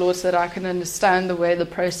grace of the Lord so that I can understand the way the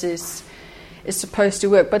process is supposed to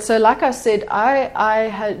work. But so, like I said, I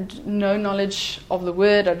had no knowledge of the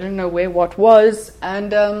word. I didn't know where what was.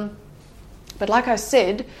 And but like I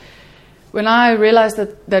said, when I realized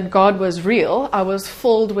that God was real, I was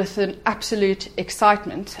filled with an absolute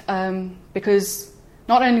excitement because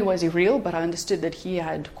not only was He real, but I understood that He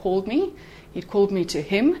had called me. He'd called me to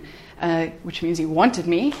Him, which means He wanted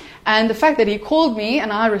me. And the fact that He called me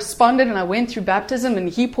and I responded and I went through baptism and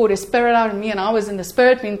He poured His Spirit out on me and I was in the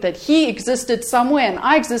Spirit meant that He existed somewhere and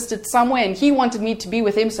I existed somewhere and He wanted me to be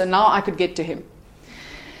with Him, so now I could get to Him.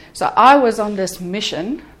 So I was on this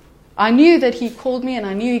mission. I knew that He called me and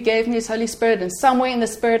I knew He gave me His Holy Spirit, and somewhere in the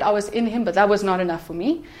Spirit I was in Him, but that was not enough for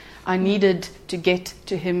me. I needed to get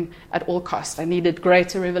to Him at all costs. I needed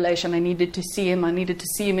greater revelation. I needed to see Him. I needed to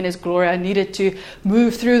see Him in His glory. I needed to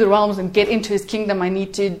move through the realms and get into His kingdom. I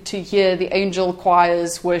needed to hear the angel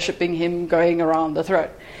choirs worshiping Him going around the throne.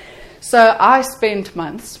 So I spent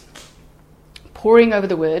months poring over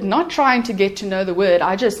the Word, not trying to get to know the Word.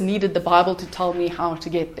 I just needed the Bible to tell me how to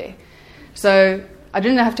get there. So I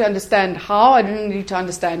didn't have to understand how. I didn't need to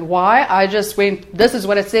understand why. I just went, this is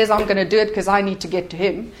what it says, I'm going to do it because I need to get to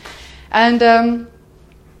Him. And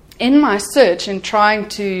in my search and trying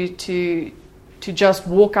to just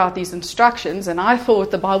walk out these instructions, and I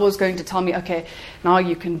thought the Bible was going to tell me, okay, now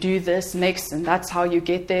you can do this next, and that's how you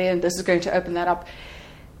get there, and this is going to open that up.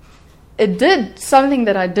 it did something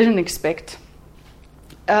that I didn't expect.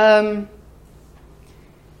 When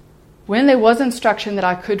there was instruction that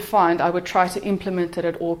I could find, I would try to implement it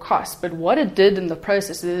at all costs. But what it did in the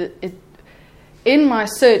process, in my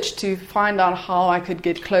search to find out how I could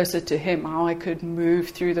get closer to him, how I could move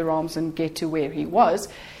through the realms and get to where he was,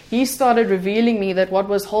 he started revealing me that what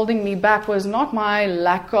was holding me back was not my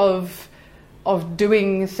lack of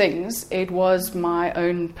doing things, it was my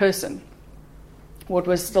own person, what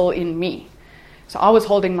was still in me. So I was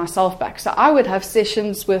holding myself back. So I would have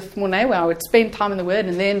sessions with Monet where I would spend time in the Word,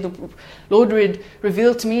 and then the Lord would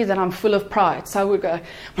reveal to me that I'm full of pride. So I would go,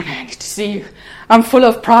 Monet, I need to see you. I'm full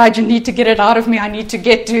of pride. You need to get it out of me. I need to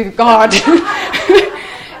get to God.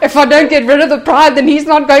 If I don't get rid of the pride, then He's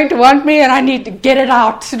not going to want me, and I need to get it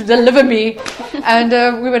out to deliver me.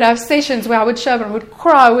 And we would have sessions where I would show up and I would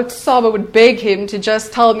cry, I would sob, I would beg Him to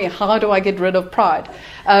just tell me, how do I get rid of pride?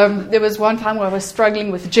 There was one time where I was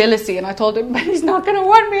struggling with jealousy, and I told Him, but He's not going to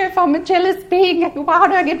want me if I'm a jealous being. How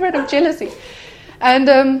do I get rid of jealousy?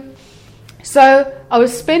 And so I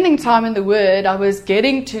was spending time in the Word. I was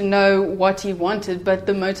getting to know what He wanted, but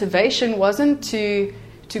the motivation wasn't to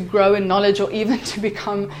grow in knowledge or even to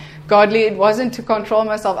become godly. It wasn't to control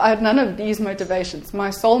myself. I had none of these motivations. My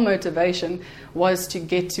sole motivation was to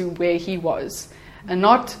get to where He was. And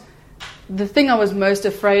not, the thing I was most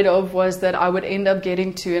afraid of was that I would end up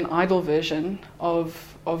getting to an idol version of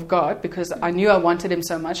God, because I knew I wanted Him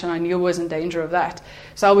so much and I knew I was in danger of that.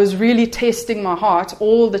 So I was really testing my heart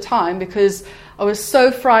all the time, because I was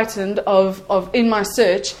so frightened of in my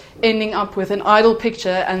search ending up with an idol picture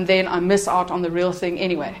and then I miss out on the real thing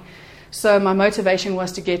anyway. So my motivation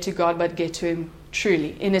was to get to God, but get to Him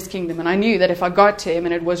truly in His kingdom. And I knew that if I got to Him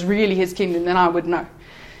and it was really His kingdom, then I would know.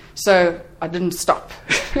 So I didn't stop.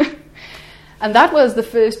 And that was the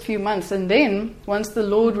first few months. And then once the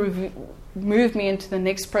Lord moved me into the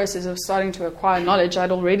next process of starting to acquire knowledge,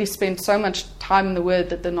 I'd already spent so much time in the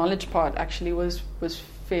Word that the knowledge part actually was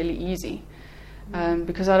fairly easy.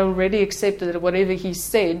 Because I'd already accepted that whatever He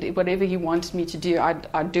said, whatever He wanted me to do,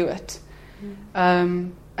 I'd do it.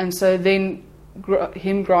 And so then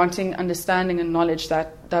Him granting understanding and knowledge,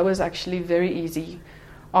 that was actually very easy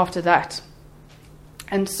after that.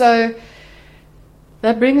 And so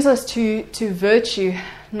that brings us to virtue,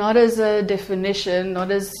 not as a definition,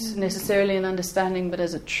 not as necessarily an understanding, but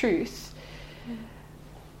as a truth.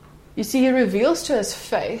 You see, He reveals to us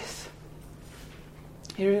faith.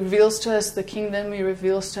 He reveals to us the kingdom. He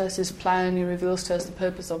reveals to us His plan. He reveals to us the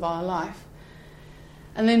purpose of our life.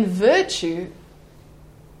 And then virtue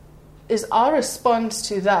is our response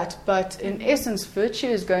to that. But in essence, virtue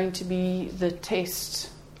is going to be the test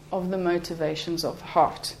of the motivations of the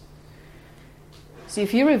heart. See,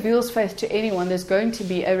 if He reveals faith to anyone, there's going to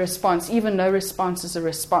be a response. Even no response is a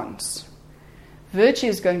response. Virtue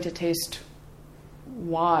is going to test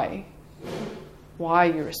why. Why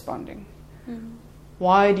are you responding?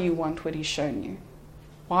 Why do you want what He's shown you?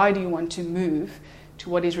 Why do you want to move to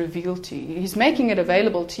what He's revealed to you? He's making it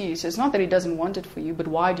available to you. So it's not that He doesn't want it for you, but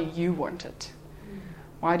why do you want it?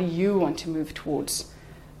 Why do you want to move towards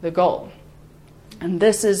the goal? And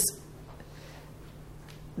this is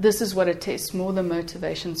what it tests, more the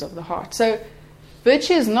motivations of the heart. So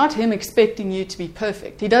virtue is not Him expecting you to be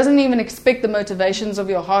perfect. He doesn't even expect the motivations of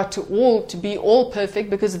your heart to be all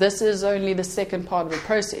perfect, because this is only the second part of the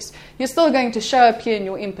process. You're still going to show up here in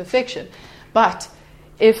your imperfection. But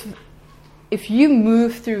if you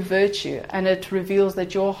move through virtue and it reveals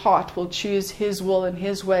that your heart will choose His will and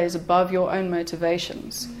His ways above your own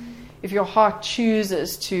motivations, if your heart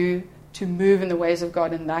chooses to move in the ways of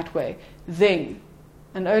God in that way, then,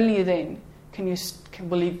 and only then,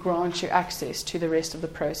 will He grant you access to the rest of the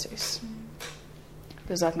process.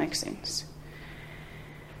 Does that make sense?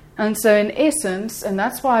 And so in essence, and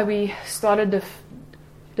that's why we started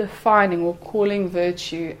defining or calling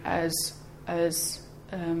virtue as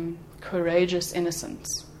courageous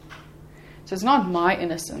innocence. So it's not my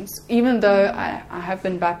innocence, even though I have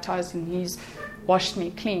been baptized and He's washed me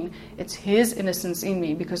clean. It's His innocence in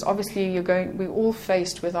me, because obviously we're all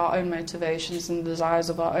faced with our own motivations and desires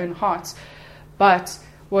of our own hearts. But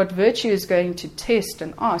what virtue is going to test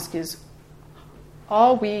and ask is,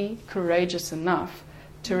 are we courageous enough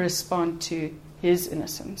to respond to His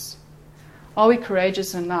innocence? Are we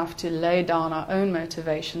courageous enough to lay down our own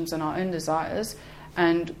motivations and our own desires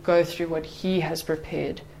and go through what He has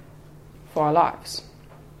prepared for our lives?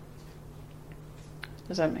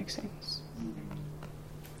 Does that make sense?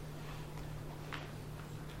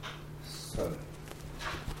 So,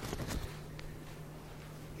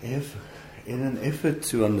 if in an effort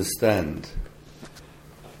to understand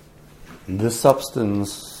the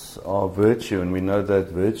substance response of virtue, and we know that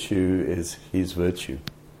virtue is His virtue.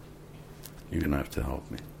 You're going to have to help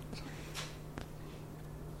me.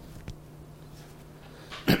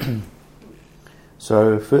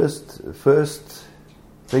 So first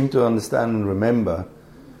thing to understand and remember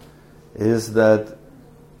is that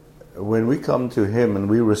when we come to Him and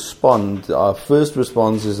we respond, our first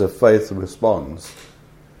response is a faith response.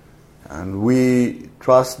 And we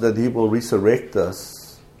trust that He will resurrect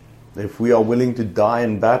us if we are willing to die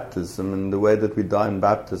in baptism. And the way that we die in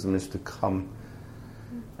baptism is to come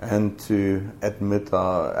and to admit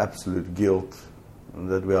our absolute guilt, and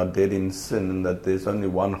that we are dead in sin, and that there's only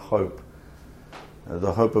one hope.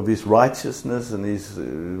 The hope of His righteousness and His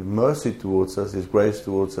mercy towards us, His grace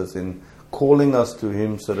towards us in calling us to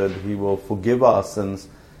Him so that He will forgive our sins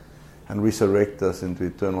and resurrect us into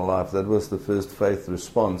eternal life. That was the first faith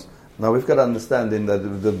response. Now we've got to understand then that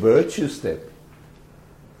the virtue step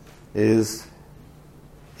is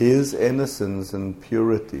His innocence and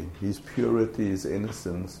purity. His purity, His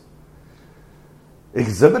innocence,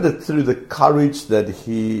 exhibited through the courage that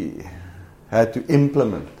He had to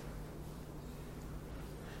implement.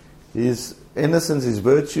 His innocence, His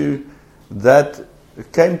virtue, that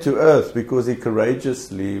came to earth because He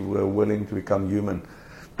courageously were willing to become human.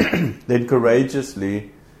 Then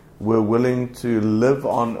courageously were willing to live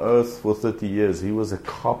on earth for 30 years. He was a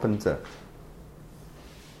carpenter.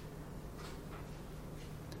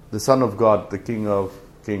 The Son of God, the King of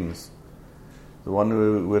Kings, the one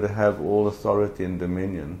who would have all authority and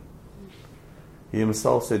dominion. He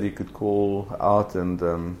Himself said He could call out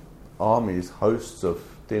and armies, hosts of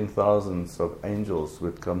 10,000s of angels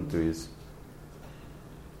would come to His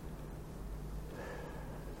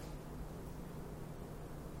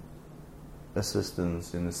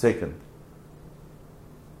assistance in a second.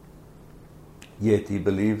 Yet He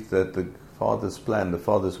believed that the Father's plan, the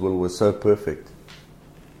Father's will was so perfect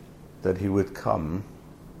that He would come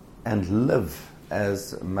and live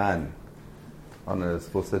as man on earth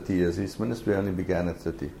for 30 years. His ministry only began at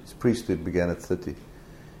 30. His priesthood began at 30.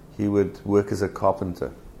 He would work as a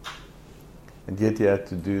carpenter. And yet He had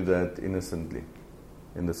to do that innocently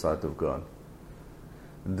in the sight of God.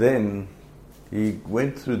 Then He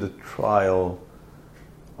went through the trial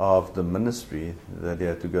of the ministry that He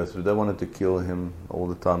had to go through. They wanted to kill Him all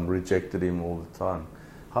the time, rejected Him all the time.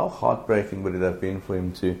 How heartbreaking would it have been for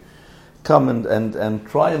Him to come and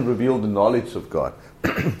try and reveal the knowledge of God.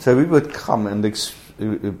 So we would come and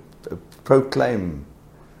proclaim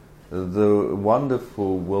the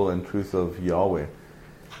wonderful will and truth of Yahweh,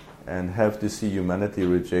 and have to see humanity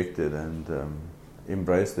rejected and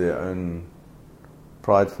embrace their own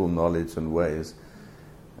prideful knowledge and ways.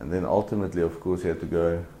 And then ultimately, of course, He had to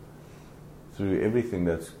go through everything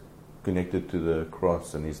that's connected to the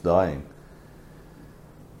cross and His dying.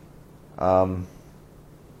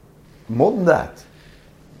 More than that,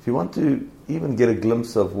 if you want to even get a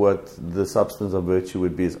glimpse of what the substance of virtue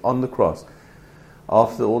would be, is on the cross,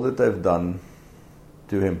 after all that they've done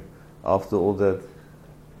to Him, after all that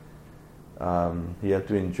He had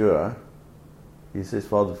to endure, He says,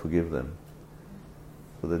 Father, forgive them,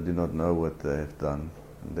 for they do not know what they have done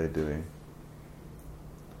and they're doing.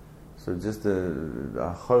 So just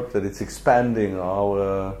I hope that it's expanding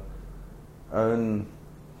our own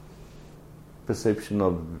perception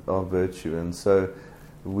of virtue. And so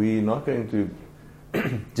we're not going to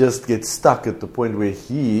just get stuck at the point where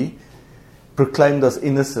He proclaimed us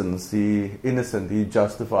innocent, He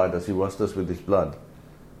justified us, He washed us with His blood.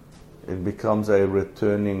 It becomes a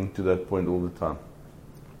returning to that point all the time.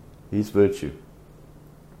 His virtue,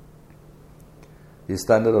 His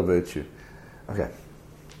standard of virtue. Okay,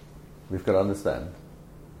 we've got to understand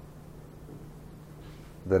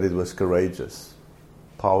that it was courageous,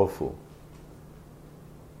 powerful.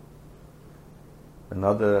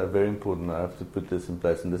 Another very important, I have to put this in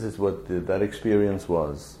place, and this is what that experience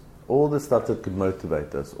was. All the stuff that could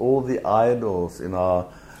motivate us, all the idols in our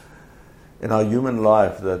human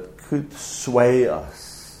life that could sway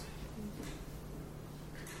us.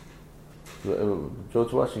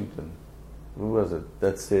 George Washington, who was it,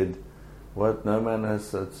 that said, "What, no man has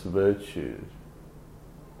such virtue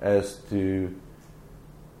as to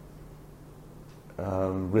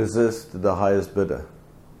resist the highest bidder.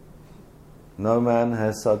 No man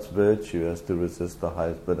has such virtue as to resist the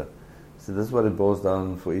highest bidder." So this is what it boils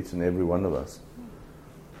down for each and every one of us.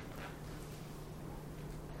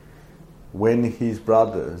 When his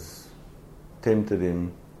brothers tempted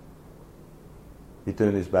him, he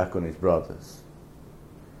turned his back on his brothers.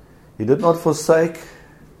 He did not forsake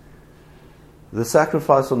the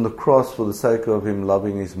sacrifice on the cross for the sake of him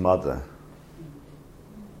loving his mother.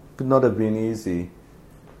 It could not have been easy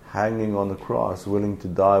hanging on the cross, willing to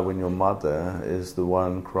die when your mother is the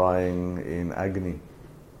one crying in agony?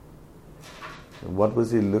 What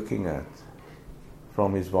was he looking at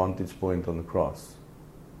from his vantage point on the cross?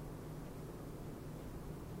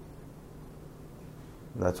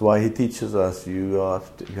 That's why he teaches us you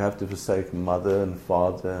have to forsake mother and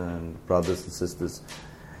father and brothers and sisters.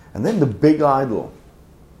 And then the big idol,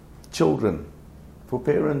 children. For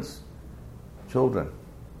parents, children.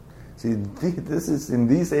 See, this is in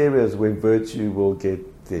these areas where virtue will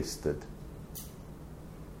get tested.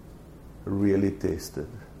 Really tested.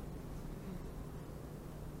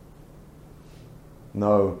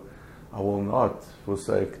 No, I will not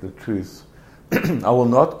forsake the truth. I will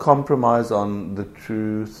not compromise on the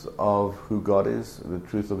truth of who God is, the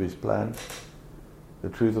truth of His plan, the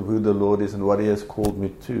truth of who the Lord is and what He has called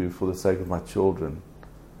me to for the sake of my children,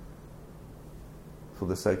 for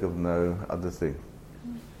the sake of no other thing.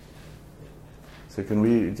 So can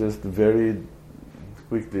we just very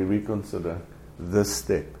quickly reconsider this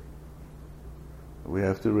step? We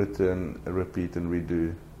have to return, repeat and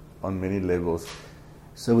redo on many levels.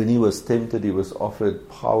 So when he was tempted, he was offered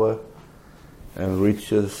power and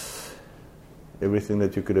riches, everything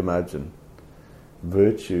that you could imagine.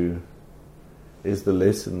 Virtue is the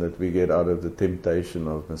lesson that we get out of the temptation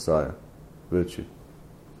of Messiah. Virtue.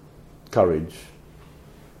 Courage.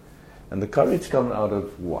 And the courage comes out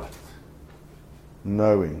of what?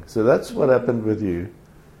 Knowing. So that's what happened with you,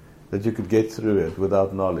 that you could get through it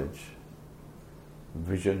without knowledge.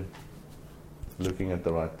 Vision. Looking at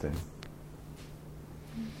the right thing.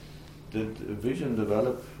 Did vision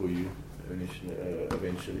develop for you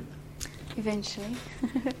eventually? Eventually.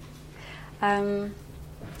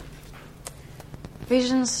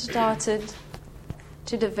 Vision started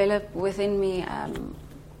to develop within me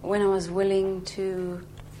when I was willing to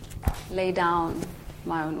lay down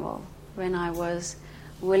my own will, when I was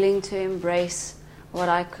willing to embrace what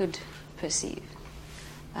I could perceive,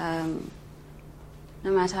 no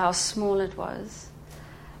matter how small it was.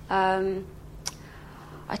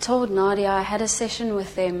 I told Nadia I had a session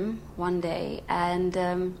with them one day,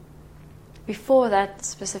 and before that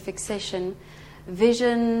specific session,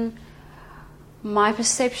 vision, my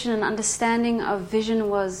perception and understanding of vision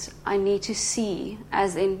was I need to see,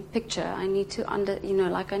 as in picture. I need to I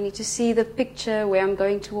need to see the picture where I'm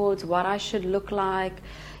going towards, what I should look like,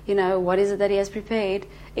 what is it that He has prepared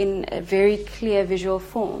in a very clear visual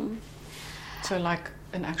form. So like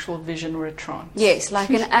an actual vision or a trance. Yes, like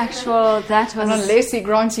an actual, that was... And unless He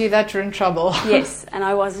grants you that, you're in trouble. Yes, and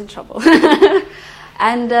I was in trouble.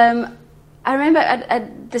 And I remember,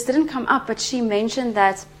 this didn't come up, but she mentioned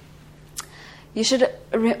that you should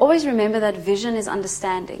always remember that vision is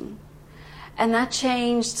understanding. And that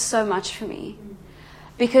changed so much for me.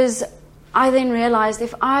 Because I then realized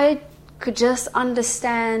if I could just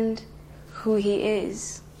understand who He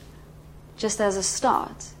is, just as a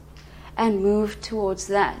start, and move towards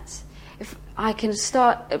that. If I can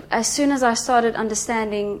start, as soon as I started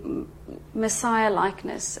understanding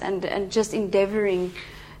Messiah-likeness and just endeavoring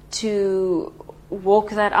to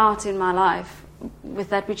walk that out in my life with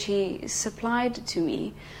that which He supplied to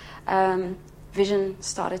me, vision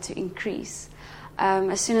started to increase.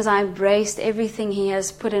 As soon as I embraced everything He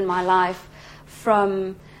has put in my life,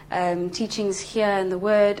 from teachings here in the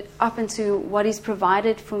Word, up into what He's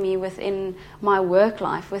provided for me within my work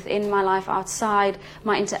life, within my life outside,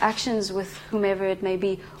 my interactions with whomever it may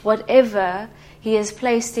be, whatever He has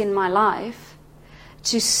placed in my life,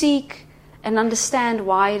 to seek and understand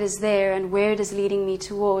why it is there and where it is leading me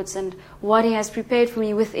towards and what He has prepared for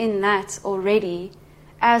me within that already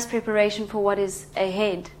as preparation for what is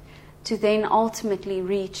ahead, to then ultimately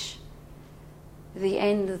reach the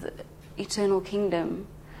end of the eternal kingdom.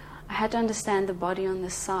 I had to understand the body on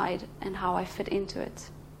this side and how I fit into it.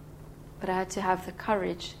 But I had to have the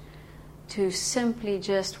courage to simply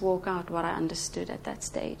just walk out what I understood at that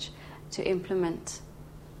stage, to implement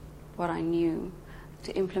what I knew,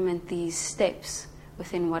 to implement these steps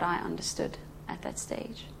within what I understood at that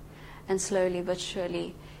stage. And slowly but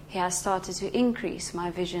surely, He has started to increase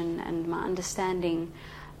my vision and my understanding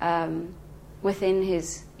within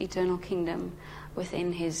His eternal kingdom,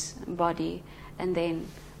 within His body, and then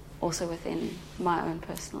also within my own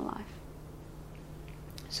personal life.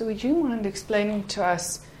 So would you mind explaining to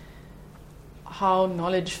us how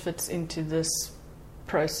knowledge fits into this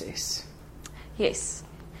process? Yes,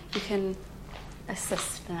 you can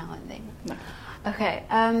assist now and then. No. Okay,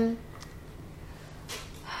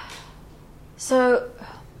 so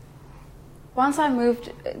once I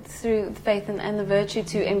moved through faith and the virtue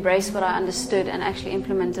to embrace what I understood and actually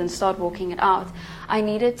implement and start walking it out, I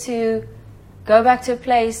needed to go back to a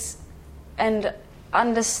place and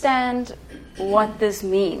understand what this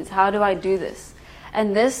means. How do I do this?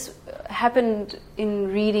 And this happened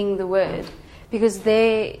in reading the Word, because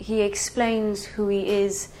there he explains who he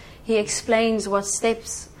is. He explains what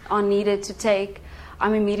steps are needed to take.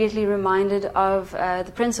 I'm immediately reminded of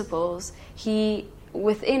the principles.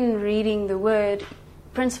 Within reading the Word,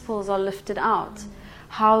 principles are lifted out.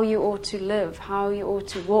 How you ought to live, how you ought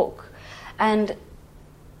to walk. And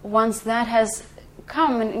once that has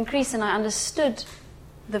come and increased and I understood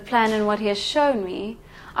the plan and what he has shown me,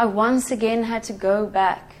 I once again had to go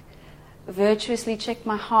back, virtuously check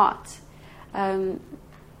my heart.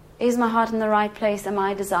 Is my heart in the right place? Am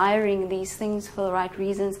I desiring these things for the right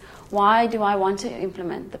reasons? Why do I want to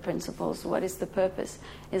implement the principles? What is the purpose?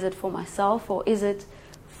 Is it for myself, or is it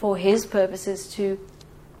for his purposes to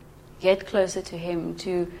get closer to him,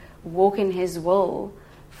 to walk in his will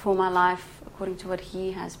for my life according to what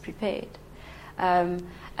he has prepared?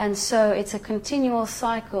 And so it's a continual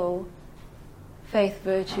cycle, faith,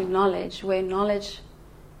 virtue, knowledge, where knowledge,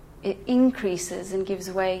 it increases and gives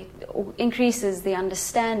way, or increases the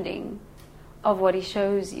understanding of what he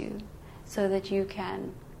shows you, so that you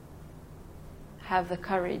can have the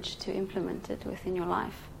courage to implement it within your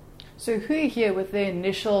life. So who here with the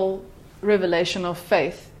initial revelation of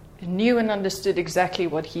faith knew and understood exactly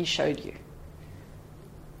what he showed you?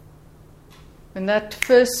 When that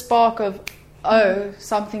first spark of, oh,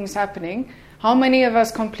 something's happening, how many of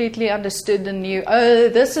us completely understood and knew, oh,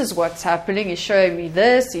 this is what's happening, he's showing me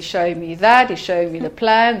this, he's showing me that, he's showing me the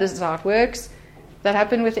plan, this is how it works? That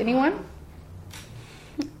happened with anyone?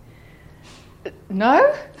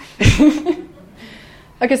 No?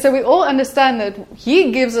 Okay, so we all understand that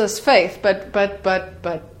he gives us faith, but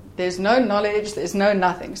there's no knowledge, there's no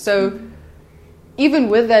nothing. So even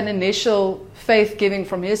with that initial faith giving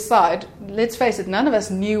from his side, let's face it, none of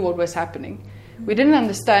us knew what was happening. We didn't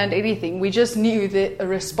understand anything. We just knew that a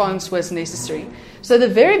response was necessary. So the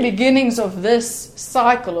very beginnings of this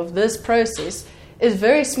cycle, of this process, is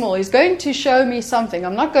very small. He's going to show me something.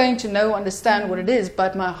 I'm not going to know, understand what it is,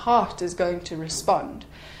 but my heart is going to respond.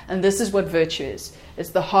 And this is what virtue is. It's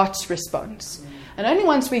the heart's response. And only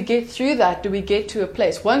once we get through that do we get to a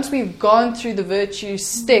place. Once we've gone through the virtue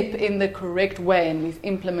step in the correct way and we've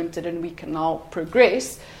implemented and we can now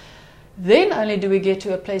progress, then only do we get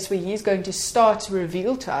to a place where he's going to start to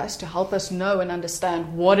reveal to us, to help us know and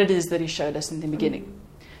understand what it is that he showed us in the beginning.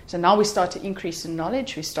 So now we start to increase in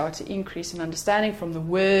knowledge, we start to increase in understanding from the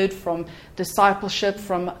Word, from discipleship,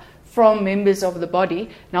 from members of the body.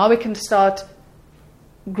 Now we can start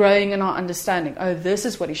growing in our understanding. Oh, this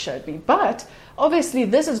is what he showed me. But obviously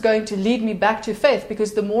this is going to lead me back to faith,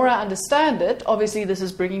 because the more I understand it, obviously this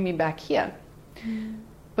is bringing me back here.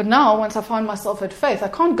 But now, once I find myself at faith, I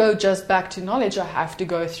can't go just back to knowledge. I have to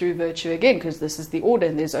go through virtue again, because this is the order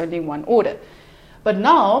and there's only one order. But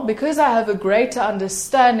now, because I have a greater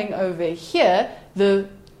understanding over here, the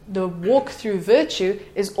walk through virtue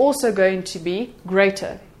is also going to be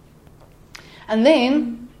greater. And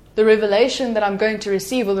then the revelation that I'm going to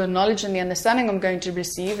receive, or the knowledge and the understanding I'm going to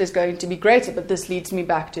receive, is going to be greater, but this leads me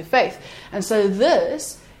back to faith. And so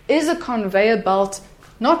this is a conveyor belt,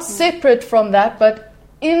 not separate from that, but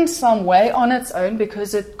in some way on its own,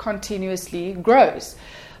 because it continuously grows.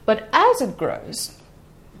 But as it grows,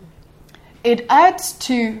 it adds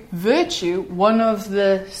to virtue one of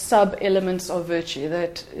the sub-elements of virtue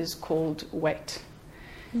that is called weight.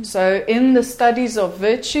 So in the studies of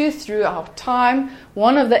virtue throughout time,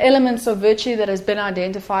 one of the elements of virtue that has been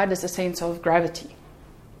identified is a sense of gravity.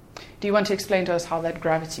 Do you want to explain to us how that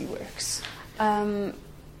gravity works on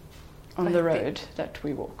the road that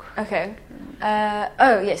we walk? Okay.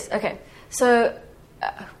 Yes. Okay. So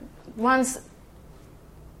once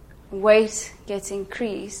weight gets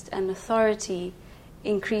increased and authority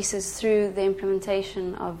increases through the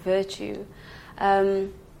implementation of virtue,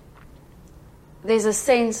 there's a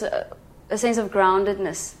sense of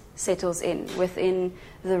groundedness settles in within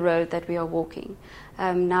the road that we are walking.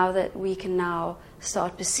 Now that we can now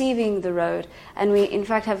start perceiving the road, and we in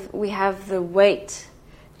fact have the weight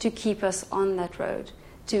to keep us on that road,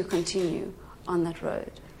 to continue on that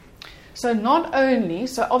road. So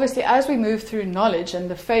obviously as we move through knowledge and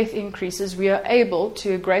the faith increases, we are able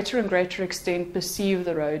to a greater and greater extent perceive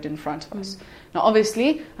the road in front of us. Now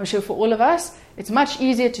obviously, I'm sure for all of us, it's much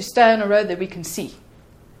easier to stay on a road that we can see.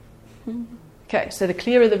 Okay, so the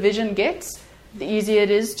clearer the vision gets, the easier it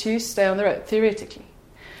is to stay on the road, theoretically.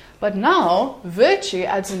 But now, virtue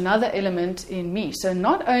adds another element in me. So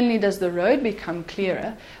not only does the road become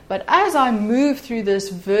clearer, but as I move through this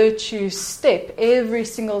virtue step every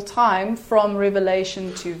single time from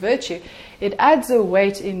revelation to virtue, it adds a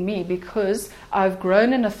weight in me because I've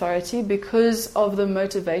grown in authority, because of the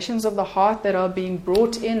motivations of the heart that are being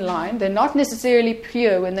brought in line. They're not necessarily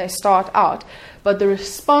pure when they start out, but the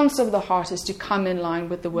response of the heart is to come in line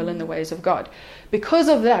with the will and the ways of God. Because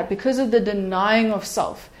of that, because of the denying of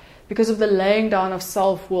self, because of the laying down of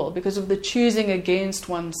self-will, because of the choosing against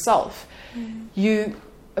oneself,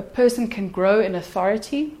 a person can grow in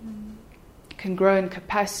authority, can grow in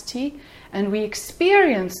capacity, and we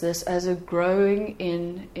experience this as a growing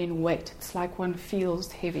in weight. It's like one feels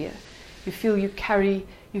heavier. You feel you carry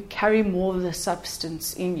more of the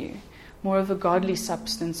substance in you, more of a godly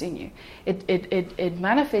substance in you. It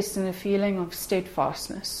manifests in a feeling of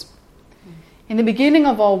steadfastness. In the beginning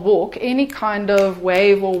of our walk, any kind of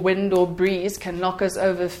wave or wind or breeze can knock us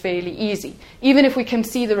over fairly easy, even if we can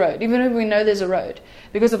see the road, even if we know there's a road.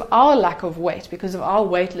 Because of our lack of weight, because of our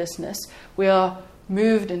weightlessness, we are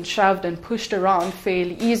moved and shoved and pushed around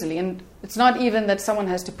fairly easily. And it's not even that someone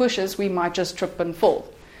has to push us, we might just trip and fall.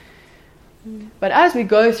 But as we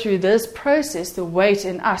go through this process, the weight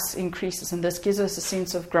in us increases, and this gives us a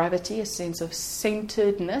sense of gravity, a sense of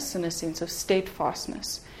centeredness, and a sense of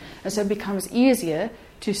steadfastness. And so it becomes easier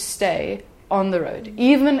to stay on the road.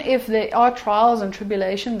 Even if there are trials and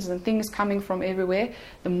tribulations and things coming from everywhere,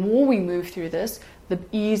 the more we move through this, the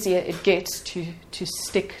easier it gets to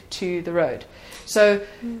stick to the road. So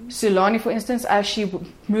Sulani, for instance, as she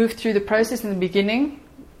moved through the process in the beginning,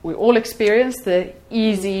 we all experienced the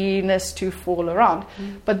easiness to fall around.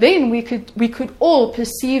 But then we could all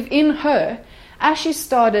perceive in her, as she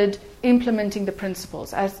started implementing the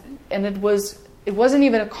principles, and it wasn't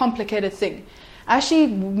even a complicated thing. As she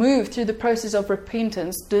moved through the process of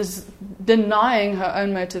repentance, denying her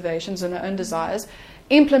own motivations and her own desires,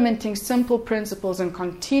 implementing simple principles and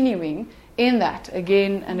continuing in that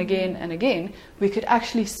again and again and again, we could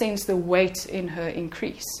actually sense the weight in her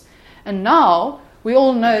increase. And now we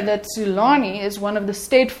all know that Sulani is one of the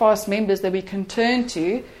steadfast members that we can turn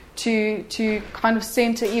to kind of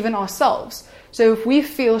center even ourselves. So if we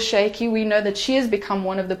feel shaky, we know that she has become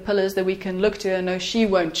one of the pillars that we can look to and know she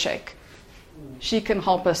won't shake. She can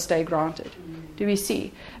help us stay grounded. Do we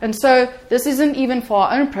see? And so this isn't even for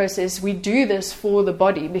our own process. We do this for the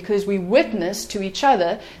body because we witness to each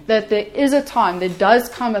other that there is a time, there does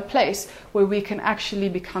come a place where we can actually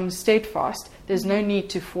become steadfast. There's no need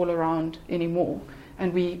to fall around anymore.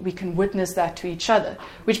 And we can witness that to each other,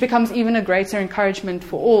 which becomes even a greater encouragement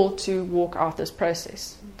for all to walk out this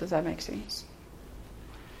process. Does that make sense?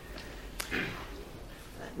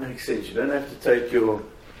 That makes sense. You don't have to take your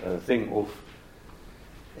thing off.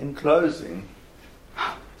 In closing,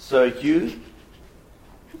 so you...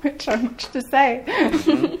 So much to say.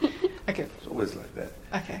 Okay. It's always like that.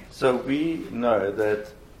 Okay. So we know that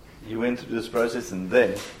you went through this process and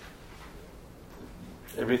then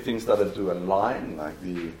everything started to align, like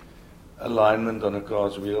the alignment on a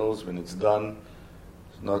car's wheels. When it's done,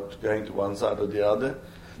 it's not going to one side or the other.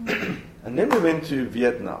 And then we went to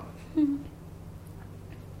Vietnam.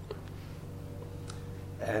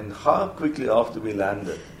 And how quickly after we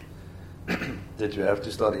landed did you have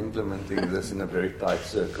to start implementing this in a very tight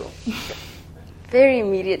circle? Very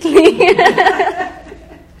immediately.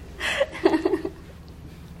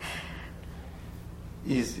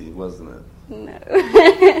 Easy, wasn't it?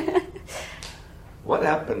 No. What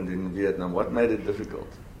happened in Vietnam? What made it difficult?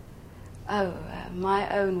 My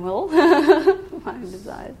own will, my own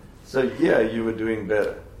desires. So here you were doing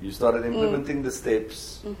better. You started implementing the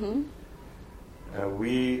steps. Mm-hmm.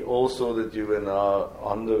 We all saw that you were now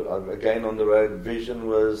again on the road. Vision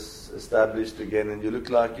was established again, and you looked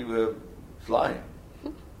like you were flying.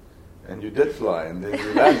 And you did fly, and then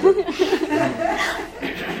you landed.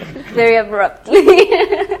 Very abruptly.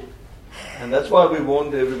 And that's why we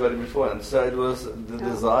warned everybody before. And so it was the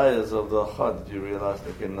desires of the heart that you realized,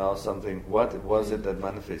 okay, now something. What was it that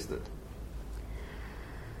manifested?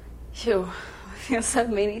 Sure. I feel so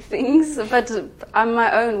many things, but on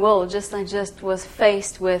my own will, I just was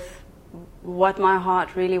faced with what my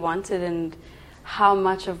heart really wanted and how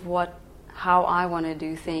much of how I want to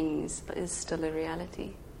do things is still a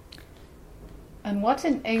reality. And what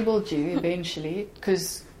enabled you eventually,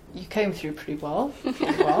 because you came through pretty well,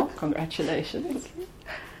 congratulations.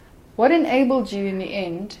 What enabled you in the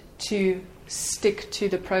end to stick to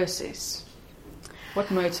the process? What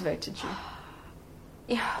motivated you?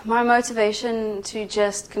 Yeah, my motivation to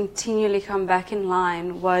just continually come back in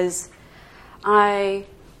line was I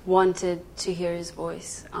wanted to hear his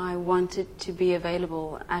voice. I wanted to be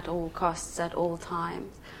available at all costs, at all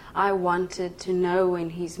times. I wanted to know when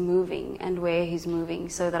he's moving and where he's moving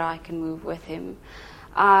so that I can move with him.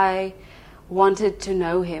 I wanted to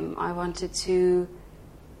know him. I wanted to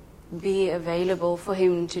be available for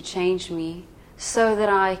him to change me so that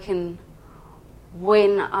I can,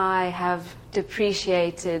 when I have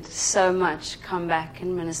depreciated so much, come back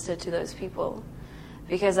and minister to those people.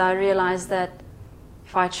 Because I realized that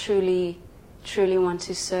if I truly, truly want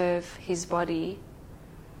to serve his body,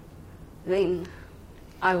 then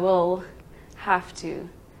I will have to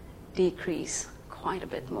decrease quite a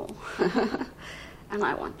bit more. And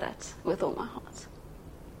I want that with all my heart.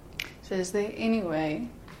 So is there any way,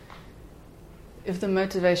 if the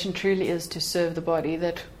motivation truly is to serve the body,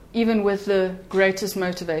 that even with the greatest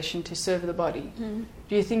motivation to serve the body,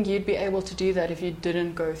 do you think you'd be able to do that if you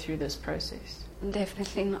didn't go through this process?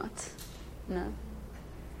 Definitely not. No.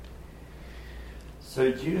 So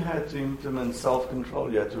you had to implement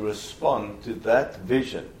self-control. You had to respond to that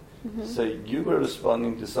vision. So you were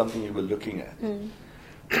responding to something you were looking at.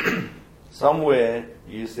 Somewhere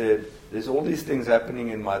you said, there's all these things happening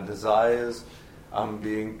in my desires. I'm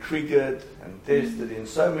being triggered and tested in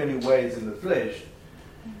so many ways in the flesh.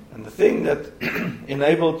 And the thing that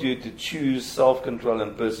enabled you to choose self-control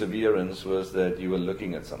and perseverance was that you were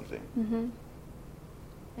looking at something.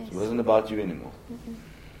 Yes. It wasn't about you anymore.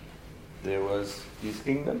 There was his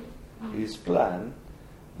kingdom, his plan,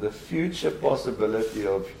 the future possibility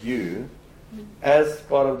of you as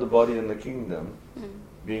part of the body and the kingdom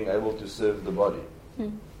being able to serve the body.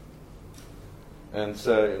 And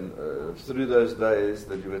so through those days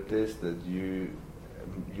that you were tested, you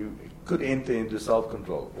could enter into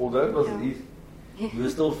self-control. Although it wasn't easy, you were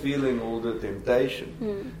still feeling all the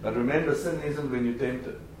temptation. But remember, sin isn't when you're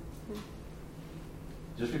tempted.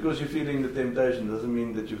 Just because you're feeling the temptation doesn't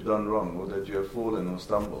mean that you've done wrong or that you have fallen or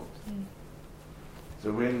stumbled.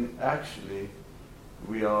 So when actually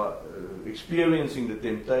we are experiencing the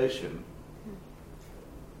temptation,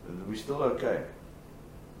 we're still okay.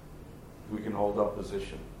 We can hold our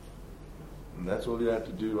position. And that's all you had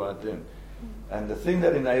to do right then. And the thing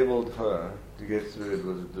that enabled her to get through it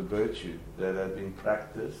was the virtue that had been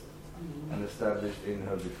practiced and established in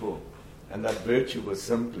her before. And that virtue was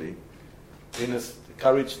simply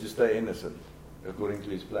courage to stay innocent, according to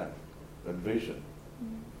his plan. That vision.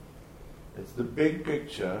 It's the big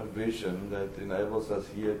picture vision that enables us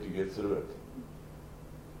here to get through it.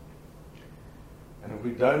 And if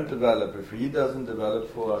we don't develop, if he doesn't develop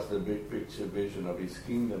for us the big picture vision of his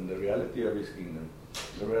kingdom, the reality of his kingdom,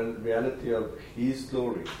 the reality of his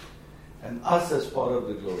glory, and us as part of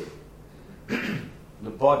the glory, the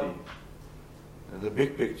body, the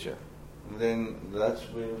big picture, then that's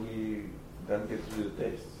when we don't get through the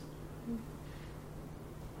tests.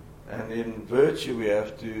 And in virtue we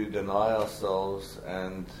have to deny ourselves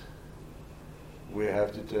and we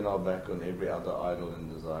have to turn our back on every other idol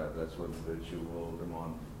and desire. That's what virtue will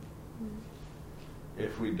demand.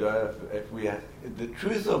 If we have, the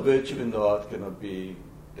truth of virtue in the heart cannot be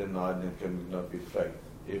denied and cannot be faked.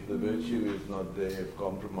 If the virtue is not there,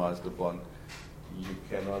 compromised upon, you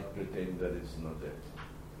cannot pretend that it's not there.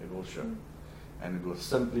 It will show. And it will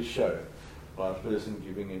simply show by a person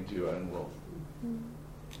giving into your own will.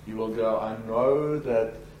 You will go, I know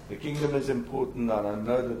that the kingdom is important and I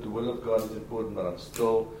know that the will of God is important, but I'm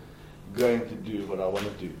still going to do what I want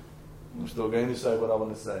to do. I'm still going to say what I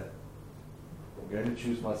want to say. I'm going to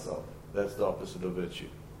choose myself. That's the opposite of virtue.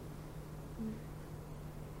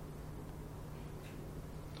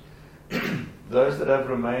 Those that have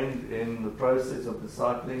remained in the process of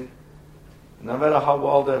discipling, no matter how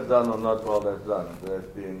well they've done or not well they've done,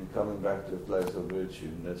 they've been coming back to a place of virtue,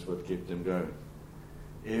 and that's what kept them going.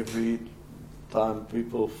 Every time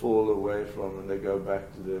people fall away from and they go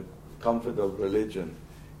back to the comfort of religion,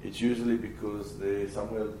 it's usually because they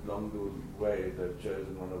somewhere along the way they've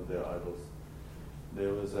chosen one of their idols.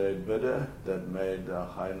 There was a bidder that made a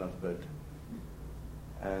high enough bid,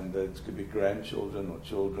 and it could be grandchildren or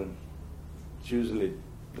children. It's usually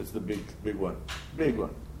it's the big one.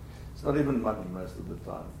 It's not even money most of the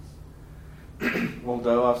times.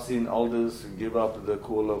 Although I've seen elders give up the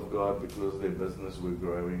call of God because their business were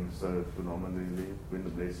growing so phenomenally when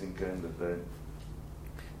the blessing came that they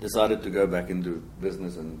decided to go back into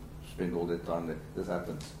business and spend all their time there. This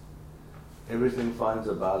happens. Everything finds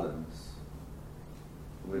a balance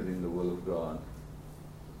within the will of God.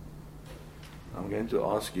 I'm going to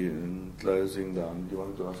ask you in closing down, do you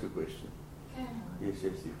want to ask a question? Can I? Yes,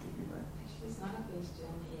 you may. Actually, it's not a question,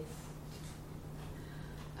 it's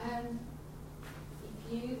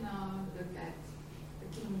if you now look at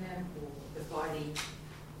the kingdom or the body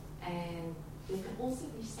also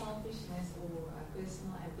be selfishness or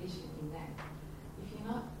personal ambition in that. If you're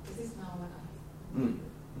not, this is not what I do.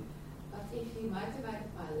 But if you're motivated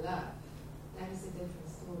by love, that is a different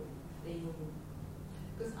story.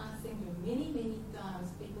 Because I think many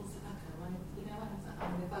times people say, okay, I want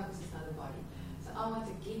to focus is not the body. So I want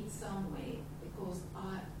to get somewhere because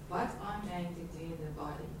what I'm going to do in the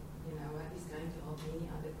body, what is going to help many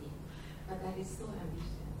other people. But that is still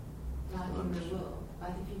ambition, like in the world.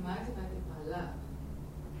 But if you're motivated by love,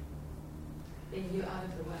 then you're out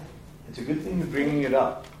of the way. It's a good thing you're bringing it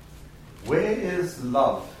up. Where is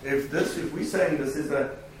love? If we're saying this is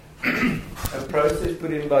a process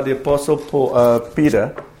put in by the Apostle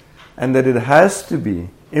Peter, and that it has to be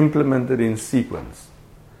implemented in sequence,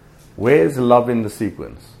 where is love in the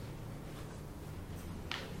sequence?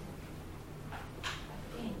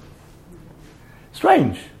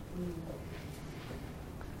 Strange.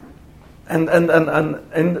 And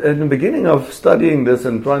in the beginning of studying this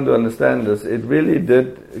and trying to understand this, it really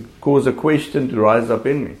did cause a question to rise up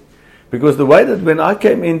in me. Because the way that when I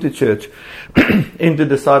came into church, into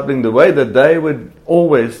discipling, the way that they were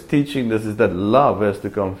always teaching this is that love has to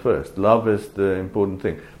come first. Love is the important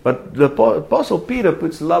thing. But the Apostle Peter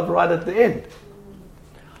puts love right at the end.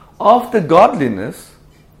 After godliness,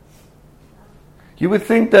 you would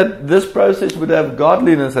think that this process would have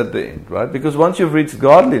godliness at the end, right? Because once you've reached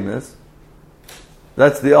godliness,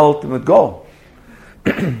 that's the ultimate goal.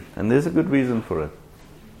 And there's a good reason for it.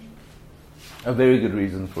 A very good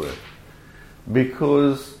reason for it.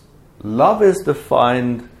 Because love is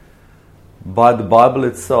defined by the Bible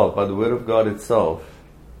itself, by the Word of God itself,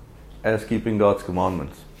 as keeping God's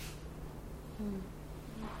commandments.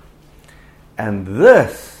 And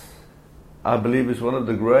this, I believe, is one of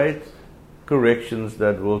the great corrections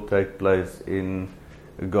that will take place in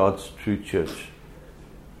God's true church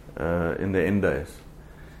in the end days,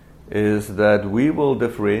 is that we will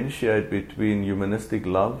differentiate between humanistic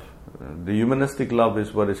love. The humanistic love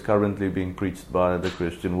is what is currently being preached by the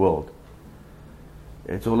Christian world.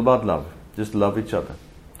 It's all about love. Just love each other.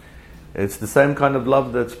 It's the same kind of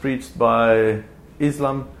love that's preached by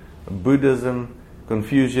Islam, Buddhism,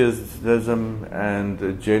 Confucianism,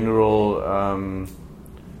 and general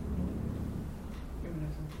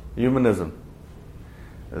humanism.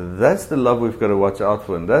 That's the love we've got to watch out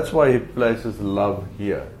for, and that's why he places love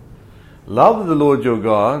here. Love the Lord your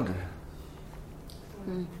God.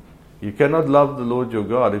 You cannot love the Lord your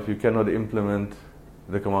God if you cannot implement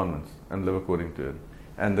the commandments and live according to it.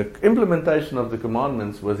 And the implementation of the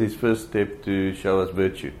commandments was his first step to show us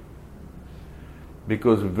virtue.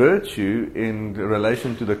 Because virtue in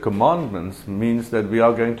relation to the commandments means that we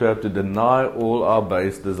are going to have to deny all our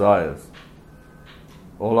base desires,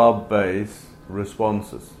 all our base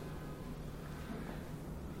responses.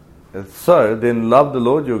 And so then love the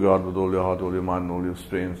Lord your God with all your heart, all your mind, all your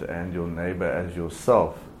strength, and your neighbor as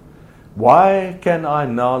yourself. Why can I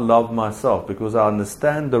now love myself? Because I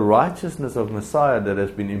understand the righteousness of Messiah that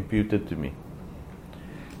has been imputed to me.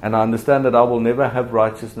 And I understand that I will never have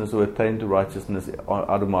righteousness or attain to righteousness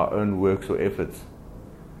out of my own works or efforts.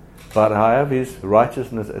 But I have His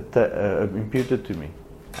righteousness imputed to me.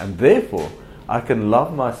 And therefore, I can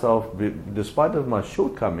love myself despite of my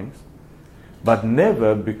shortcomings, but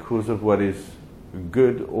never because of what is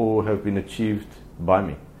good or have been achieved by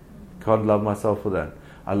me. Can't love myself for that.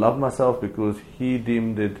 I love myself because He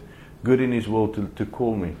deemed it good in His will to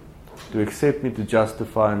call me, to accept me, to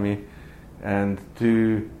justify me, and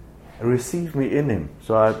to receive me in Him.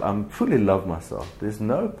 So I fully love myself. There's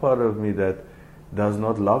no part of me that does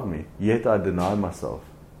not love me, yet I deny myself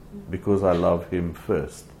because I love Him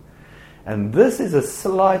first. And this is a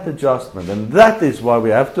slight adjustment, and that is why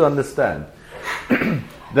we have to understand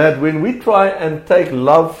that when we try and take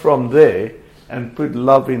love from there and put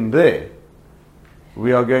love in there,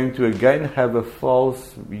 we are going to again have a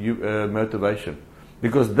false motivation,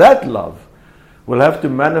 because that love will have to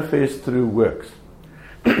manifest through works.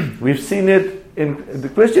 We've seen it in the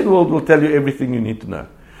Christian world. Will tell you everything you need to know.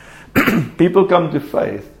 People come to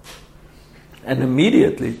faith and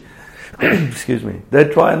immediately excuse me, they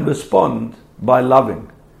try and respond by loving.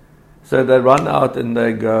 So they run out and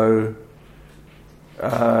they go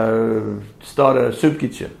start a soup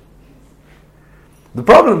kitchen. The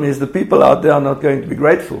problem is the people out there are not going to be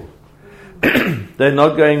grateful. They're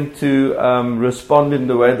not going to respond in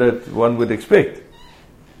the way that one would expect.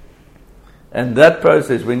 And that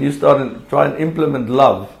process, when you start and try and implement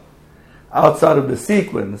love outside of the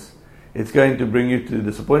sequence, it's going to bring you to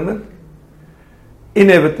disappointment.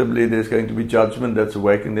 Inevitably, there's going to be judgment that's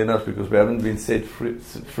awakened in us because we haven't been set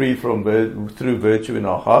free from through virtue in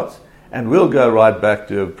our hearts, and we'll go right back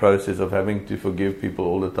to a process of having to forgive people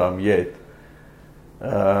all the time. Yet,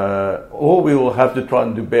 or we will have to try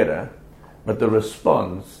and do better, but the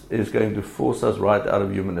response is going to force us right out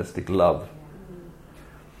of humanistic love.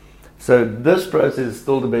 So this process is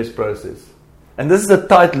still the best process. And this is a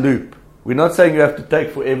tight loop. We're not saying you have to take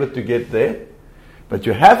forever to get there, but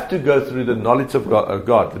you have to go through the knowledge of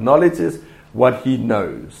God. The knowledge is what He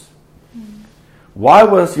knows. Why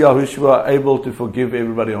was Yahushua able to forgive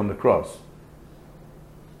everybody on the cross?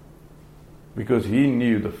 Because He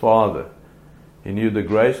knew the Father. He knew the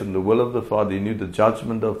grace and the will of the Father. He knew the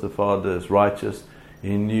judgment of the Father is righteous.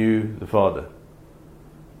 He knew the Father.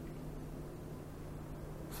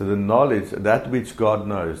 So the knowledge, that which God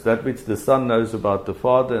knows, that which the Son knows about the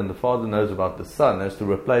Father and the Father knows about the Son, has to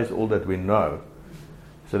replace all that we know,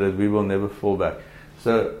 so that we will never fall back.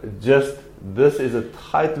 So just, this is a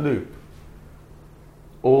tight loop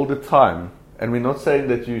all the time. And we're not saying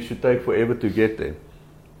that you should take forever to get there.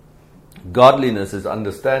 Godliness is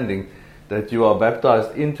understanding that you are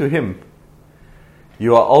baptized into Him.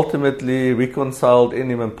 You are ultimately reconciled in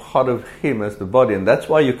Him and part of Him as the body. And that's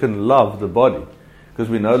why you can love the body. Because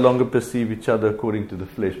we no longer perceive each other according to the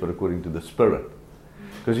flesh, but according to the Spirit.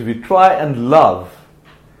 Because if you try and love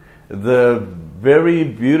the very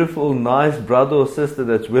beautiful, nice brother or sister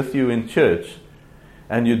that's with you in church,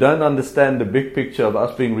 and you don't understand the big picture of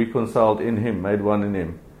us being reconciled in Him, made one in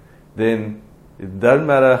Him, then it doesn't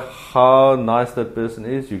matter how nice that person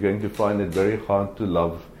is, you're going to find it very hard to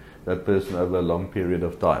love that person over a long period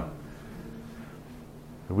of time.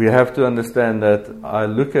 We have to understand that I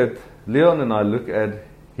look at Leon and I look at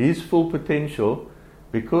his full potential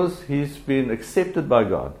because he's been accepted by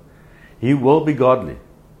God. He will be godly.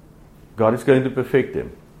 God is going to perfect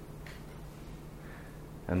him.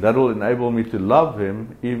 And that will enable me to love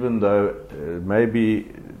him, even though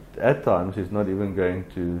maybe at times he's not even going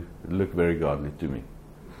to look very godly to me.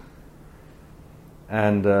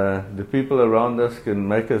 And the people around us can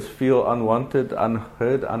make us feel unwanted,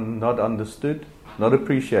 unheard, not understood, not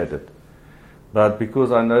appreciated. But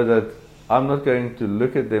because I know that I'm not going to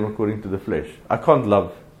look at them according to the flesh. I can't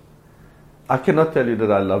love. I cannot tell you that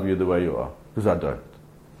I love you the way you are, because I don't.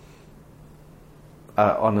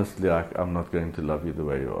 Honestly, I'm not going to love you the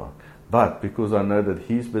way you are. But because I know that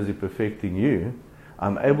He's busy perfecting you,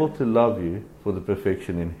 I'm able to love you for the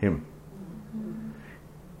perfection in Him.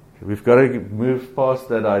 We've got to move past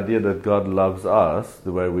that idea that God loves us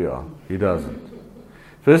the way we are. He doesn't.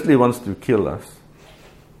 Firstly, He wants to kill us.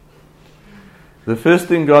 The first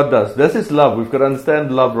thing God does, this is love. We've got to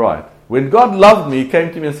understand love right. When God loved me, He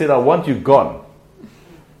came to me and said, I want you gone.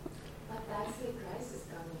 But that's where grace is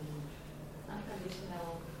coming in.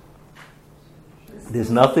 Unconditional. There's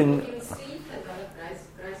nothing... You receive a lot of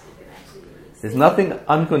grace you can actually receive. There's nothing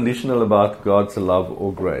unconditional about God's love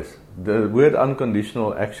or grace. The word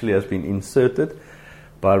unconditional actually has been inserted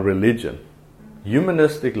by religion.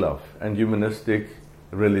 Humanistic love and humanistic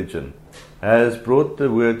religion has brought the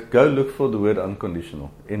word, go look for the word unconditional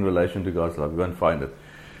in relation to God's love. You won't find it.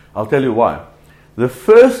 I'll tell you why. The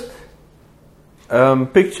first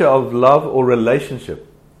picture of love or relationship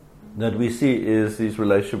that we see is His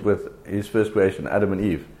relationship with His first creation, Adam and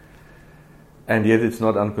Eve. And yet it's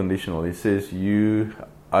not unconditional. He says,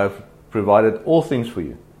 I've provided all things for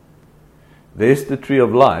you. There's the tree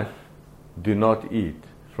of life. Do not eat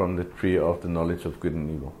from the tree of the knowledge of good and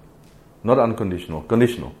evil. Not unconditional,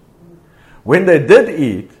 conditional. When they did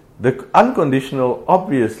eat, the unconditional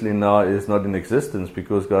obviously now is not in existence,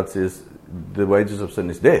 because God says the wages of sin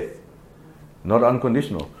is death. Not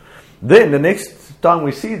unconditional. Then the next time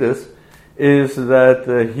we see this is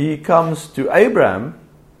that He comes to Abraham,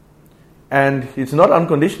 and it's not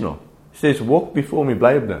unconditional. He says, walk before me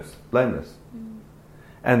blameless.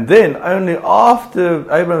 And then only after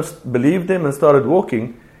Abraham believed Him and started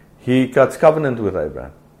walking, He cuts covenant with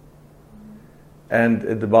Abraham. And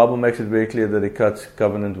the Bible makes it very clear that He cuts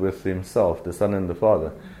covenant with Himself, the Son and the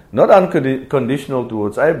Father. Not unconditional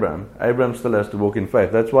towards Abraham. Abraham still has to walk in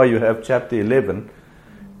faith. That's why you have chapter 11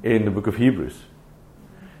 in the book of Hebrews,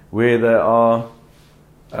 where they are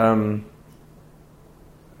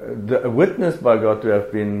witnessed by God to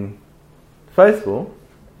have been faithful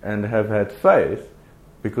and have had faith,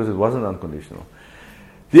 because it wasn't unconditional.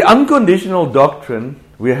 The unconditional doctrine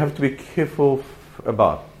we have to be careful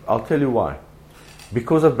about. I'll tell you why.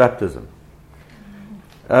 Because of baptism.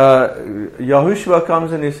 Yahushua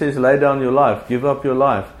comes and He says, lay down your life, give up your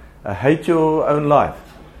life, hate your own life,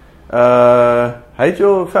 hate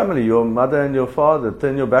your family, your mother and your father,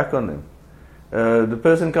 turn your back on them. The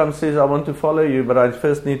person comes and says, I want to follow you, but I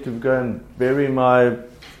first need to go and bury my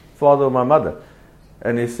father or my mother.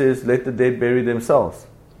 And He says, let the dead bury themselves.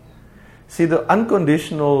 See, the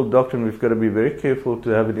unconditional doctrine, we've got to be very careful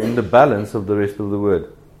to have it in the balance of the rest of the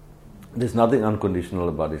word. There's nothing unconditional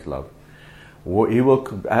about His love. He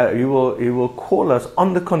will call us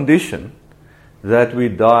on the condition that we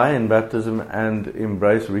die in baptism and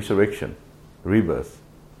embrace resurrection, rebirth.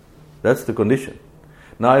 That's the condition.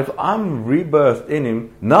 Now, if I'm rebirthed in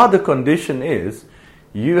Him, now the condition is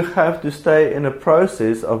you have to stay in a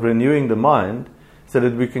process of renewing the mind so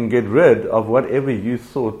that we can get rid of whatever you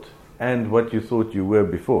thought and what you thought you were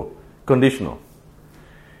before. Conditional.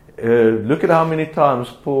 Look at how many times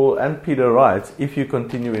Paul and Peter writes, if you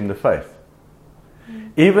continue in the faith.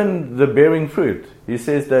 Even the bearing fruit. He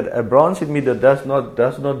says that a branch in me that does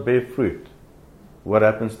not bear fruit, what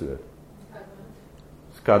happens to it?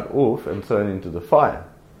 It's cut off and thrown into the fire.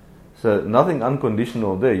 So nothing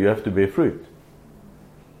unconditional there. You have to bear fruit.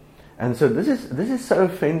 And so this is so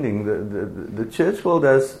offending. The church world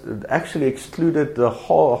has actually excluded the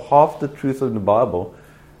half the truth of the Bible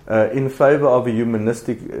in favor of a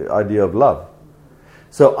humanistic idea of love.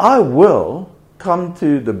 So I will come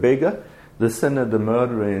to the beggar, the sinner, the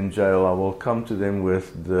murderer in jail. I will come to them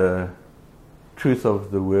with the truth of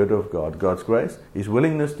the Word of God, God's grace, His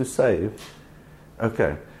willingness to save.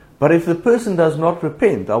 Okay. But if the person does not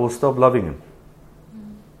repent, I will stop loving him.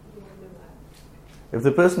 If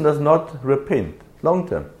the person does not repent, long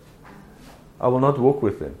term, I will not walk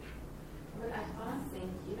with them. But I can't think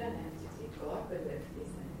you don't have to see God with it,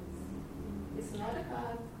 it's not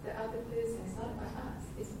about the other person, it's not about us,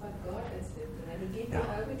 it's about God that's different. And He gives you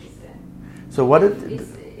over to sin. So what did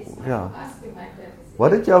It's not us to make that decision. What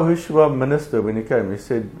did Yahushua minister when He came? He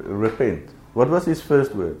said, repent. What was His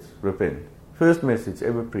first words? Repent. First message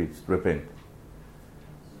ever preached, repent.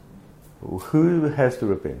 Who has to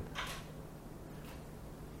repent?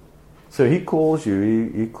 So He calls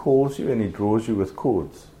you, He calls you and He draws you with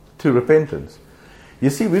cords to repentance. You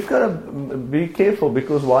see, we've got to be careful,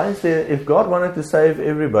 because why is there, if God wanted to save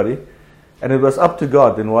everybody and it was up to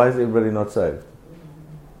God, then why is everybody not saved?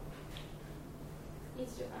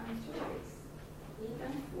 It's your own choice. He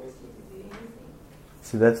don't force you to do anything.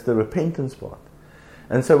 See, that's the repentance part.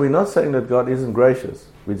 And so we're not saying that God isn't gracious.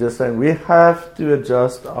 We're just saying we have to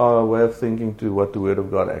adjust our way of thinking to what the Word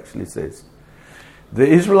of God actually says. The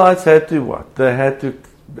Israelites had to what?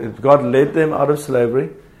 God led them out of slavery.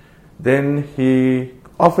 Then He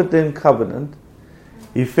offered them covenant.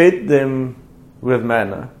 He fed them with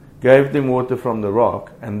manna, gave them water from the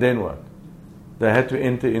rock, and then what? They had to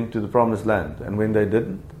enter into the promised land. And when they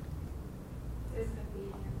didn't?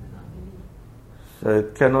 So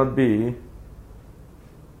it cannot be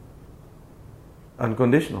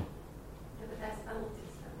unconditional. But that's Old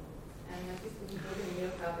Testament. And that is when you build a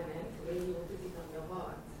new covenant where you will put it on your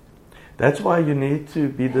heart. That's why you need to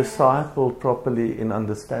be discipled properly in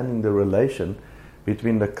understanding the relation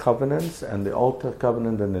between the covenants and the Old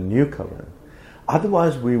Covenant and the New Covenant.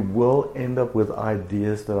 Otherwise, we will end up with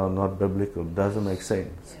ideas that are not biblical. It doesn't make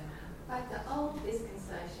sense. But the old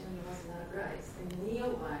dispensation was no grace. The new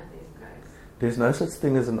one is grace. There's no such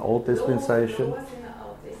thing as an old dispensation. Law was in the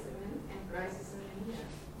Old Testament and grace is in the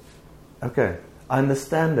New. Okay, I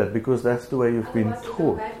understand that, because that's the way you've been Otherwise you go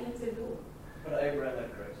taught. back into law. But Abraham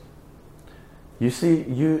had grace. You see,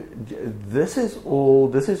 this is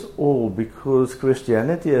all because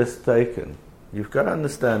Christianity has taken. You've got to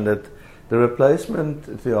understand that the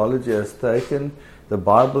replacement theology has taken the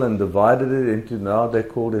Bible and divided it into, now they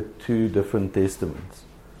call it, two different testaments.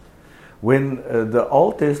 When the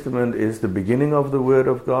Old Testament is the beginning of the Word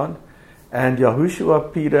of God, and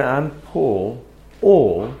Yahushua, Peter, and Paul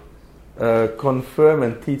all confirm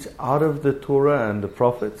and teach out of the Torah and the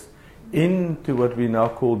prophets into what we now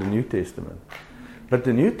call the New Testament. But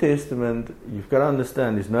the New Testament, you've got to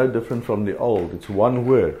understand, is no different from the Old. It's one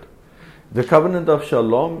word. The covenant of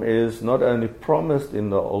Shalom is not only promised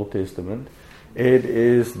in the Old Testament, it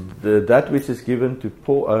is that which is given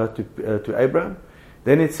to Abraham.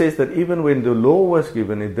 Then it says that even when the law was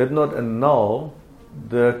given, it did not annul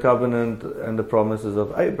the covenant and the promises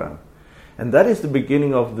of Abraham. And that is the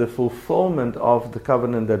beginning of the fulfillment of the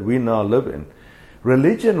covenant that we now live in.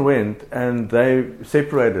 Religion went and they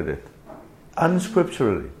separated it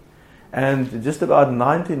unscripturally. And just about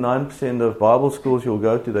 99% of Bible schools you'll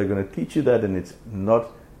go to, they're going to teach you that, and it's not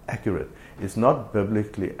accurate. It's not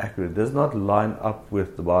biblically accurate. It does not line up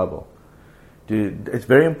with the Bible. It's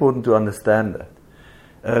very important to understand that.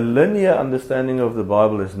 A linear understanding of the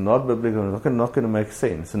Bible is not biblical, not going to make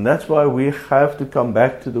sense. And that's why we have to come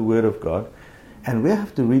back to the Word of God, and we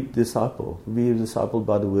have to be discipled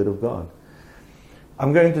by the Word of God.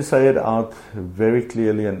 I'm going to say it out very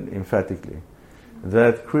clearly and emphatically.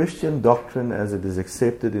 that Christian doctrine as it is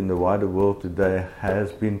accepted in the wider world today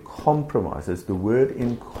has been compromised. It's the word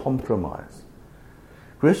in compromise.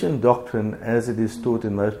 Christian doctrine as it is taught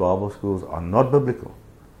in most Bible schools are not biblical.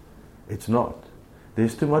 It's not.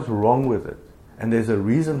 There's too much wrong with it. And there's a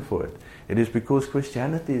reason for it. It is because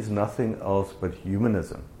Christianity is nothing else but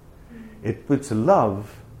humanism. It puts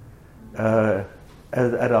love at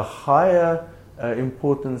a higher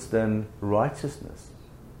importance than righteousness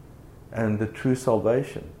and the true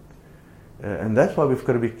salvation. And that's why we've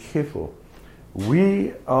got to be careful.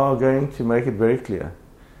 We are going to make it very clear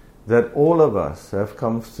that all of us have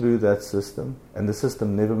come through that system, and the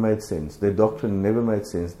system never made sense. Their doctrine never made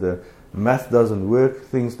sense. The math doesn't work,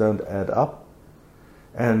 things don't add up.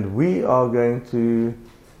 And we are going to,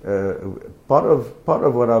 part of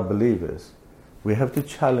what I believe is, we have to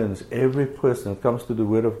challenge every person that comes to the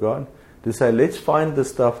Word of God to say, let's find the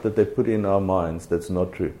stuff that they put in our minds that's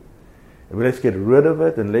not true. And let's get rid of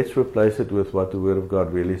it and let's replace it with what the Word of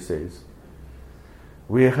God really says.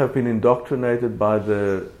 We have been indoctrinated by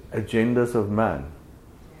the agendas of man.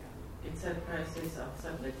 It's a process of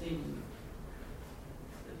submitting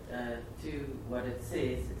to what it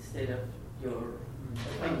says instead of your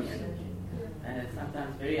opinion. And it's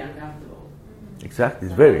sometimes very uncomfortable. Exactly,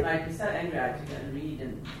 it's very. It might be so angry I have to go and read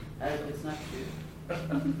and, oh, it's not true.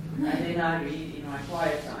 And then I read in my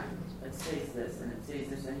quiet time. It says this and it says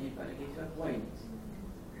this, and you've got to get to a point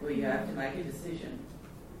where you have to make a decision.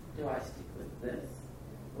 Do I stick with this?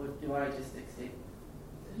 Or do I just accept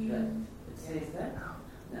that it says that?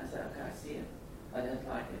 And I say, okay, I see it. I don't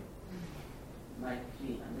like it. Make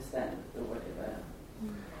me understand it or whatever.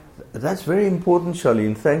 That's very important,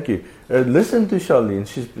 Charlene. Thank you. Listen to Charlene.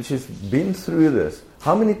 She's been through this.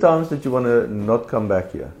 How many times did you want to not come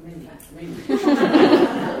back here? Many.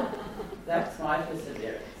 That's my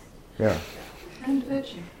perseverance. Yeah. And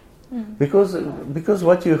virtue. Because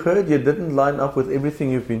what you heard, you didn't line up with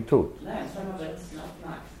everything you've been taught. No, some of it's not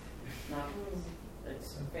nice.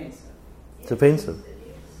 It's offensive. It's offensive.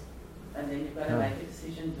 And then you've got to make a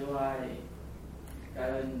decision. Do I go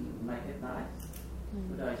and make it nice? Or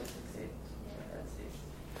do I just accept what that says?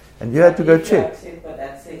 And you had to go If check. you accept what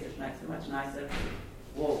that says, it makes a much nicer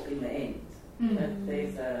walk in the end. But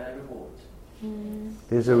there's a reward.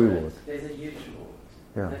 There's a reward. There's a huge reward.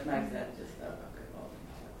 Yeah. That makes that just okay.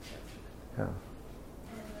 Yeah.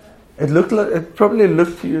 It probably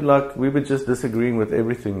looked to you like we were just disagreeing with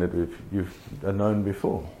everything that you've known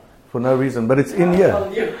before, for no reason. But it's in here.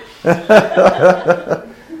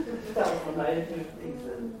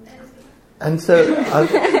 And so,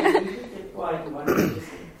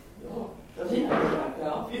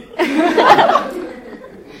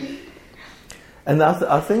 and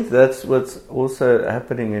I think that's what's also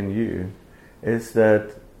happening in you, is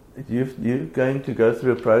that you're going to go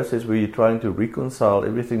through a process where you're trying to reconcile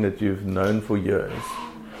everything that you've known for years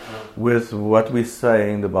with what we're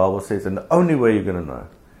saying the Bible says. And the only way you're going to know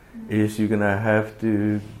is you're going to have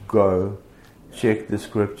to go check the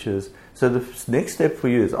scriptures. So the next step for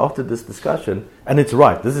you is, after this discussion, and it's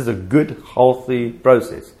right, this is a good, healthy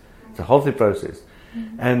process. It's a healthy process.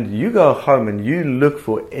 And you go home and you look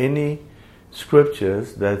for any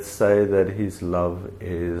scriptures that say that His love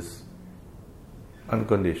is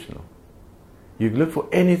unconditional. You look for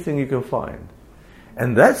anything you can find.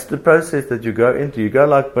 And that's the process that you go into. You go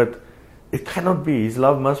like, but it cannot be. His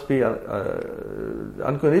love must be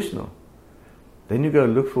unconditional. Then you go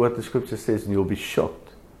look for what the scripture says and you'll be shocked.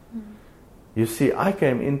 You see, I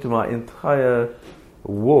came into my entire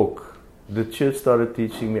walk, the church started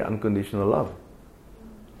teaching me unconditional love.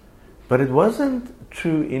 But it wasn't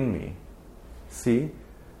true in me. See,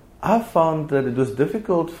 I found that it was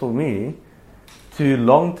difficult for me to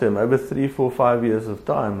long term, over 3, 4, 5 years of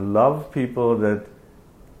time, love people that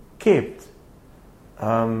kept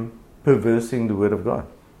perversing the Word of God.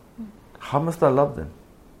 How must I love them?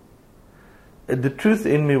 The truth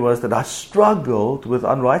in me was that I struggled with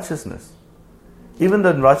unrighteousness. Even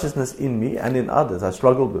the unrighteousness in me and in others, I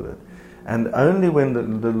struggled with it. And only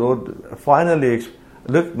when the Lord finally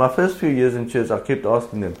look, my first few years in church, I kept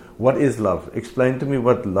asking them, what is love? Explain to me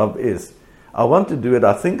what love is. I want to do it.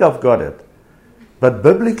 I think I've got it. But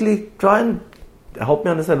biblically, try and help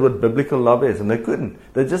me understand what biblical love is. And they couldn't.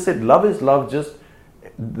 They just said, love is love. Just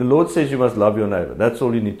the Lord says you must love your neighbor. That's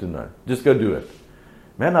all you need to know. Just go do it.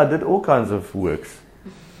 Man, I did all kinds of works.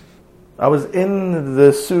 I was in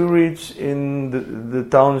the sewerage in the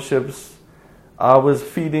townships. I was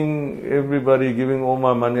feeding everybody, giving all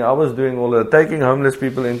my money. I was doing all that, taking homeless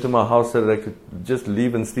people into my house so that they could just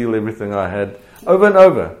leave and steal everything I had, over and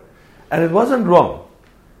over. And it wasn't wrong.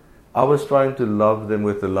 I was trying to love them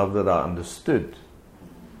with the love that I understood.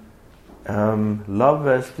 our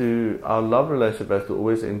love relationship has to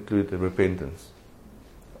always include the repentance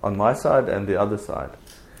on my side and the other side.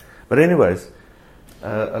 But anyways,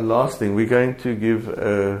 a last thing, we're going to give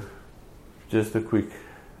just a quick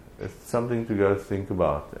something to go think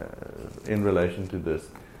about in relation to this.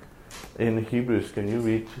 In Hebrews, can you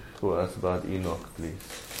read for us about Enoch, please?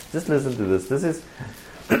 Just listen to this.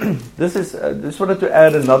 This is just wanted to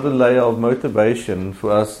add another layer of motivation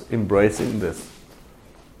for us embracing this.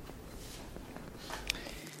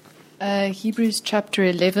 Hebrews chapter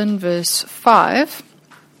 11, verse 5.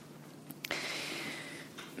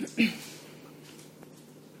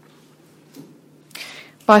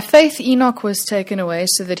 By faith Enoch was taken away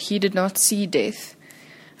so that he did not see death,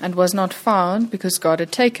 and was not found because God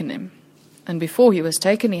had taken him. And before he was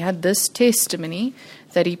taken, he had this testimony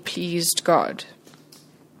that he pleased God.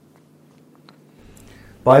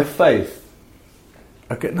 By faith.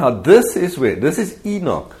 Okay, now this is where? This is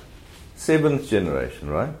Enoch, 7th generation,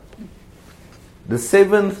 right? The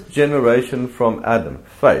 7th generation from Adam,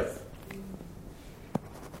 faith.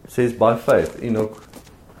 It says by faith, Enoch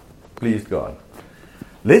pleased God.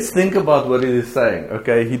 Let's think about what it is saying.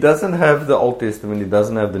 Okay, he doesn't have the Old Testament, he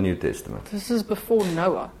doesn't have the New Testament. This is before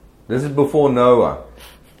Noah. This is before Noah.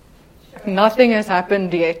 Nothing has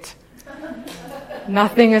happened yet.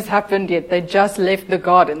 Nothing has happened yet. They just left the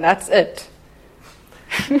garden. That's it.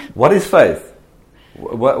 What is faith?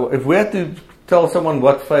 If we had to tell someone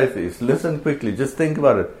what faith is, listen quickly, just think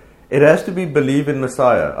about it. It has to be believe in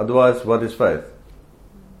Messiah. Otherwise, what is faith?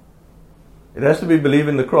 It has to be believe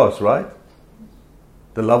in the cross, right?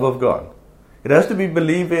 The love of God. It has to be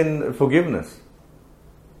believe in forgiveness.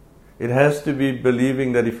 It has to be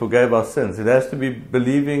believing that He forgave our sins. It has to be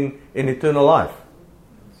believing in eternal life.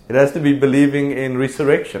 It has to be believing in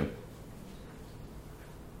resurrection.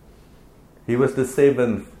 He was the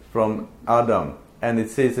 7th from Adam. And it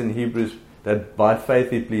says in Hebrews that by faith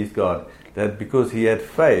he pleased God. That because he had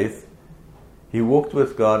faith, he walked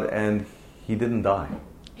with God and he didn't die.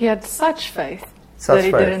 He had such faith Such that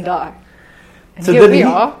he faith. didn't die. And So here we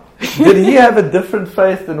are. did he have a different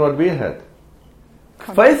faith than what we had?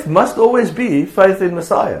 Faith must always be faith in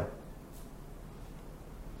Messiah.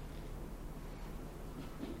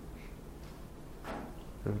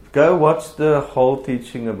 Go watch the whole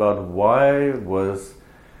teaching about why was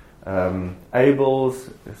Abel's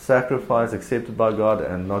sacrifice accepted by God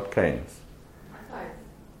and not Cain's.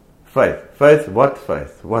 Faith. Faith. What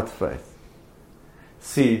faith? What faith?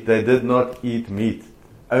 See, they did not eat meat.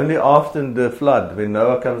 Only after the flood, when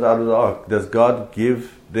Noah comes out of the ark, does God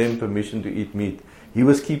give them permission to eat meat. He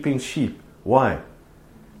was keeping sheep. Why?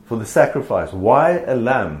 For the sacrifice. Why a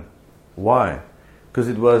lamb? Why? Because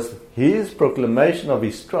it was his proclamation of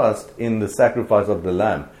his trust in the sacrifice of the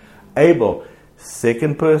lamb. Abel,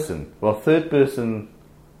 2nd person. Well, 3rd person,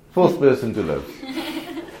 4th person to live.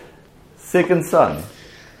 2nd son.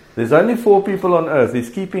 There's only 4 people on earth. He's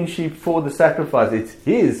keeping sheep for the sacrifice. It's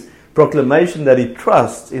his proclamation that he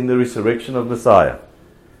trusts in the resurrection of Messiah.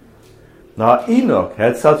 Now, Enoch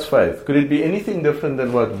had such faith. Could it be anything different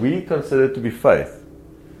than what we consider to be faith?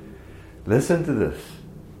 Listen to this.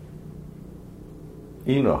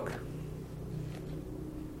 Enoch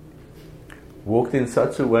walked in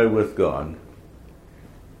such a way with God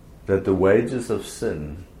that the wages of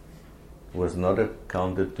sin was not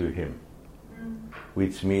accounted to him,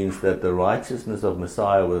 which means that the righteousness of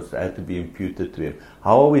Messiah had to be imputed to him.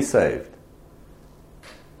 How are we saved?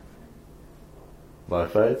 By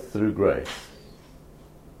faith through grace.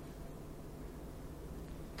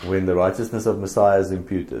 When the righteousness of Messiah is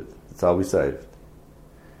imputed, that's how we're saved.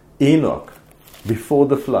 Enoch, before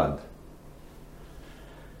the flood,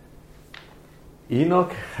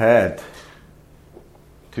 Enoch had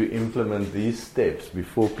to implement these steps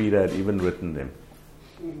before Peter had even written them.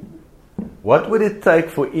 What would it take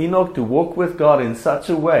for Enoch to walk with God in such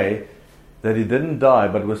a way that he didn't die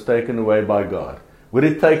but was taken away by God? Would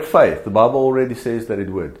it take faith? The Bible already says that it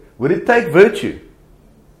would. Would it take virtue?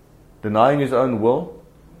 Denying his own will?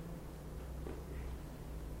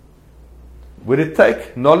 Would it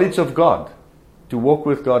take knowledge of God to walk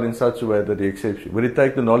with God in such a way that He accepts you? Would it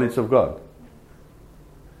take the knowledge of God?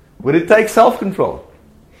 Would it take self-control?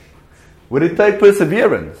 Would it take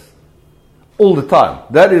perseverance? All the time.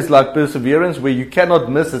 That is like perseverance where you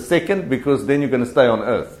cannot miss a second because then you're going to stay on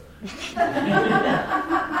earth.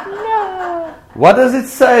 What does it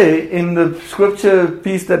say in the scripture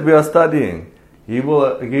piece that we are studying? He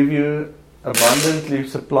will give you abundantly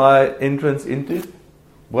supply entrance into.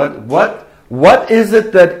 What is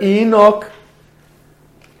it that Enoch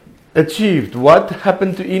achieved? What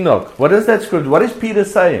happened to Enoch? What is that scripture? What is Peter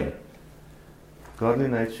saying? Godly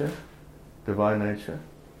nature, divine nature.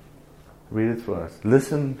 Read it for us.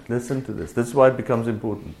 Listen to this. This is why it becomes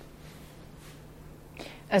important.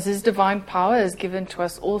 As His divine power has given to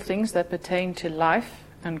us all things that pertain to life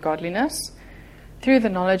and godliness, through the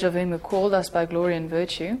knowledge of Him who called us by glory and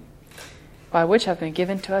virtue, by which have been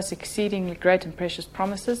given to us exceedingly great and precious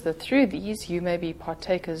promises, that through these you may be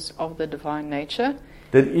partakers of the divine nature.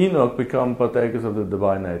 Did Enoch become partakers of the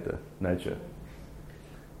divine nature?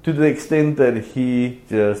 To the extent that he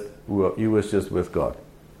was just with God.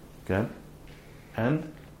 Okay?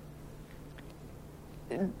 And?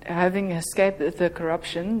 Having escaped the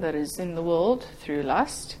corruption that is in the world through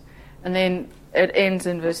lust. And then it ends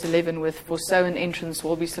in verse 11 with, for so an entrance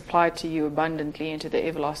will be supplied to you abundantly into the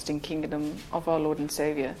everlasting kingdom of our Lord and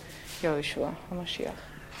Savior, Yahushua HaMashiach.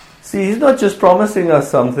 See, He's not just promising us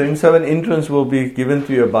something, so an entrance will be given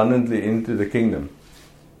to you abundantly into the kingdom.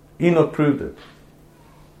 Enoch proved it.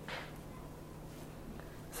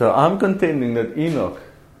 So I'm contending that Enoch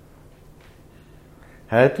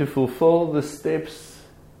had to fulfill the steps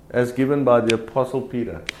as given by the Apostle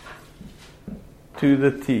Peter to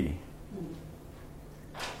the T.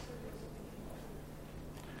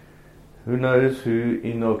 Who knows who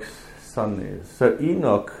Enoch's son is? So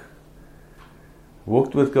Enoch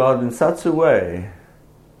walked with God in such a way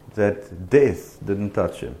that death didn't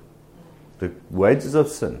touch him. The wages of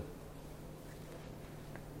sin.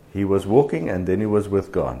 He was walking and then he was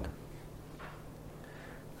with God.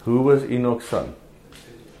 Who was Enoch's son?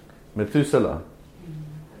 Methuselah.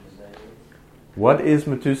 What is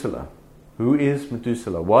Methuselah? Who is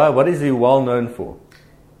Methuselah? What is he well known for?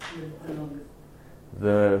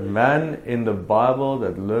 The man in the Bible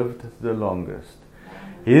that lived the longest.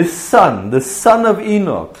 His son, the son of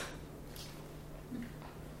Enoch,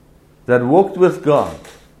 that walked with God.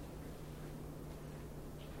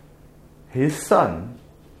 His son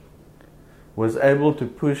was able to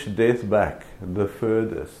push death back the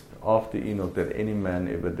furthest after Enoch that any man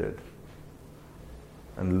ever did,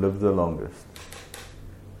 and lived the longest.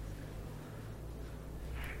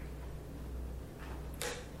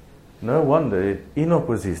 No wonder Enoch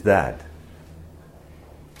was his dad.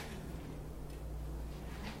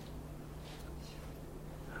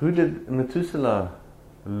 Who did Methuselah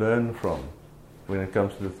learn from when it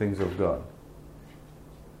comes to the things of God?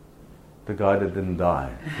 The guy that didn't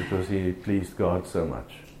die because he pleased God so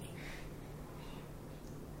much.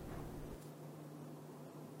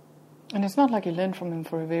 And it's not like he learned from him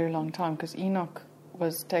for a very long time, because Enoch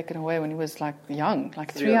was taken away when he was like young,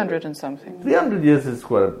 like 300 and something. 300 years is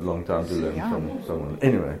quite a long time to learn from someone.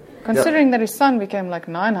 Anyway. Considering that his son became like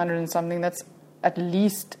 900 and something, that's at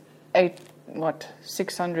least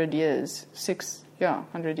 600 years.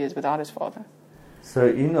 100 years without his father. So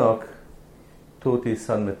Enoch taught his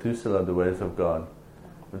son Methuselah the ways of God.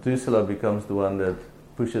 Methuselah becomes the one that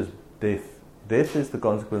pushes death. Death is the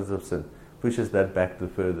consequence of sin. Pushes that back the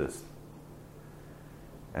furthest.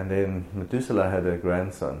 And then Methuselah had a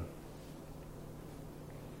grandson.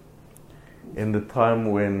 In the time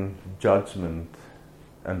when judgment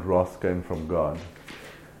and wrath came from God,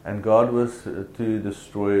 and God was to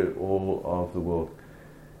destroy all of the world.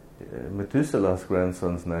 Methuselah's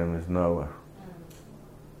grandson's name is Noah.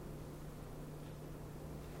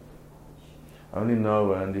 Only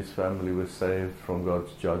Noah and his family were saved from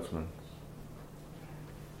God's judgment.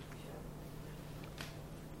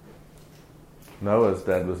 Noah's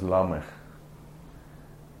dad was Lamech.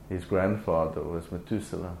 His grandfather was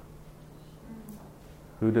Methuselah.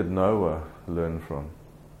 Who did Noah learn from?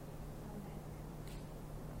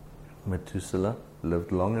 Methuselah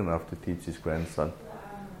lived long enough to teach his grandson.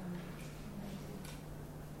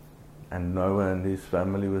 And Noah and his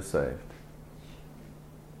family were saved.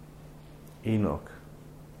 Enoch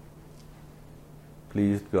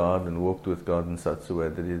pleased God and walked with God in such a way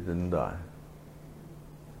that he didn't die.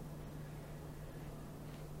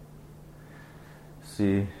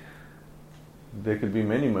 See, there could be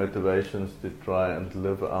many motivations to try and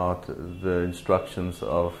live out the instructions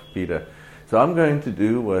of Peter. So I'm going to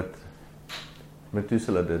do what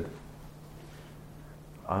Methuselah did.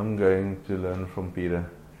 I'm going to learn from Peter.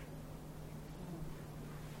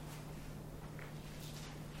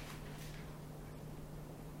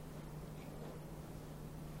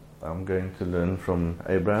 I'm going to learn from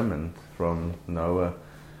Abraham and from Noah.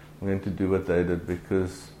 I'm going to do what they did,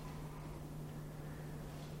 because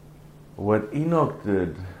what Enoch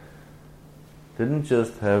didn't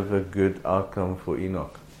just have a good outcome for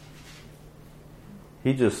Enoch.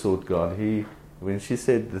 He just sought God. When she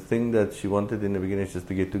said the thing that she wanted in the beginning is just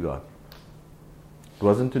to get to God. It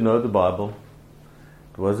wasn't to know the Bible.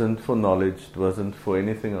 It wasn't for knowledge. It wasn't for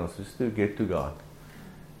anything else. Just to get to God.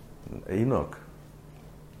 Enoch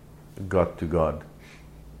got to God.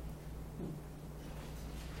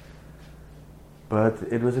 But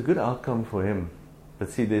it was a good outcome for him. But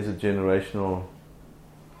see, there's a generational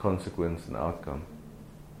consequence and outcome.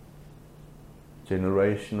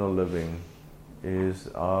 Generational living is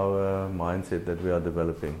our mindset that we are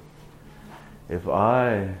developing. If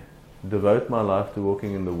I devote my life to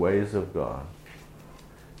walking in the ways of God,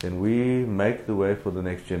 then we make the way for the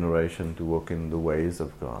next generation to walk in the ways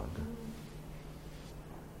of God.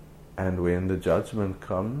 And when the judgment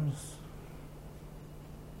comes,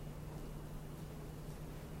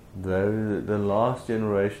 the last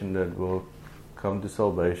generation that will come to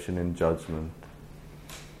salvation in judgment,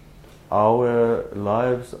 our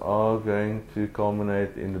lives are going to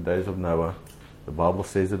culminate in the days of Noah. The Bible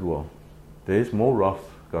says it will. There's more wrath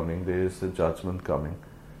coming, there's a judgment coming.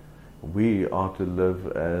 We are to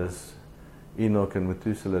live as Enoch and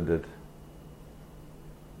Methuselah did,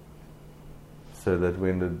 so that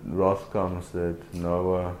when the wrath comes, that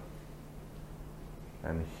Noah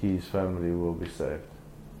and his family will be saved.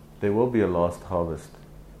 There will be a last harvest.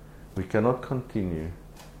 We cannot continue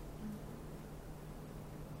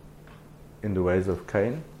in the ways of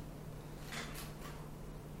Cain.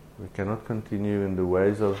 We cannot continue in the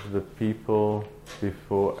ways of the people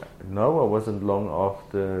before. Noah wasn't long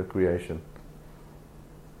after creation.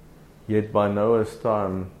 Yet by Noah's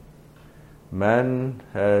time, man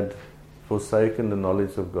had forsaken the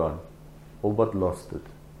knowledge of God, all but lost it.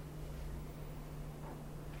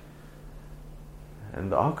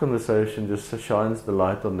 And our conversation just shines the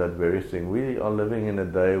light on that very thing. We are living in a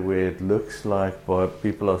day where it looks like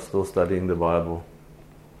people are still studying the Bible.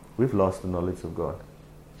 We've lost the knowledge of God.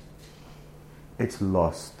 It's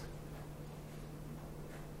lost.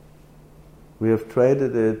 We have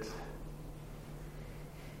traded it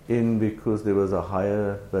in because there was a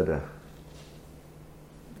higher bidder.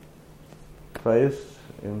 Faith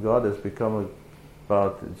in God has become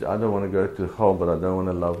about, I don't want to go to hell, but I don't want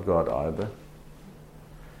to love God either.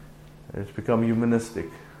 It's become humanistic,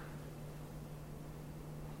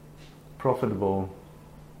 profitable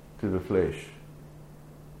to the flesh.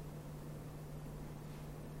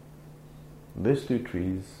 There's two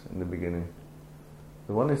trees in the beginning.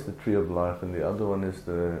 The one is the tree of life, and the other one is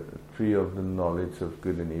the tree of the knowledge of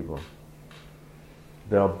good and evil.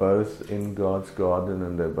 They are both in God's garden,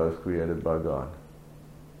 and they're both created by God.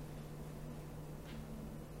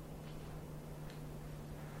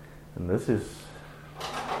 And this is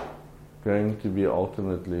going to be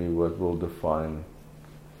ultimately what will define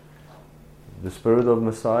the spirit of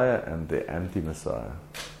Messiah and the anti-Messiah.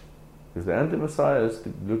 Because the anti-Messiah is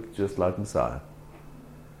to look just like Messiah.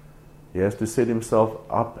 He has to set himself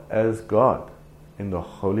up as God in the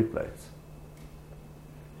holy place.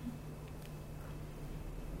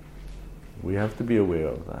 We have to be aware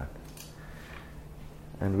of that.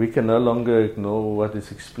 And we can no longer ignore what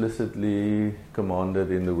is explicitly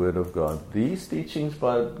commanded in the Word of God. These teachings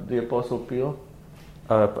by the Apostle Peter,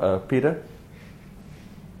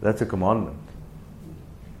 that's a commandment.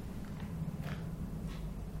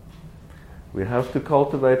 We have to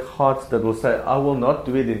cultivate hearts that will say, I will not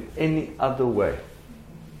do it in any other way.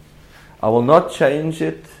 I will not change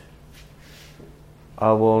it.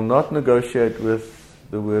 I will not negotiate with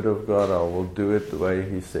the Word of God. I will do it the way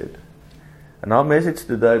He said. And our message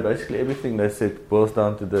today, basically everything they said boils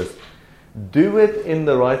down to this. Do it in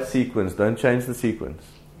the right sequence. Don't change the sequence.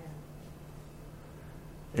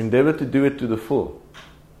 Endeavor to do it to the full.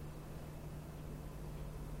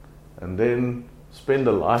 And then spend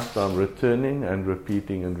a lifetime returning and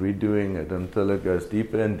repeating and redoing it until it goes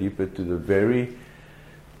deeper and deeper to the very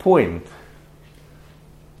point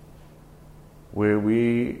where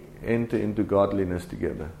we enter into godliness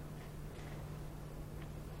together.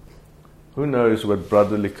 Who knows what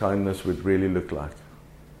brotherly kindness would really look like?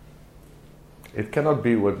 It cannot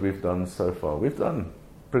be what we've done so far. We've done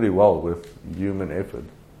pretty well with human effort.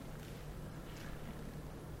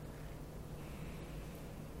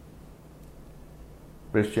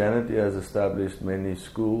 Christianity has established many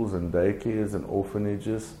schools and daycares and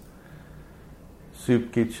orphanages,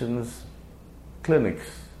 soup kitchens,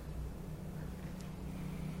 clinics.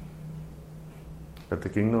 But the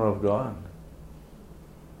kingdom of God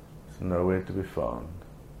is nowhere to be found.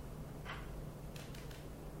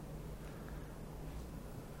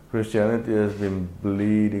 Christianity has been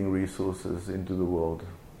bleeding resources into the world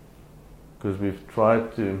because we've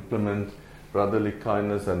tried to implement brotherly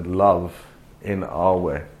kindness and love in our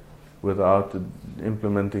way without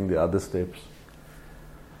implementing the other steps.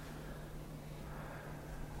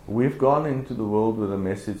 We've gone into the world with a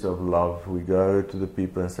message of love. We go to the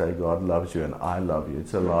people and say, God loves you and I love you.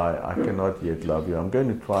 It's a lie. I cannot yet love you. I'm going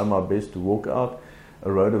to try my best to walk out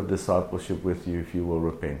a road of discipleship with you if you will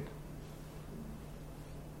repent.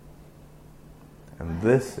 And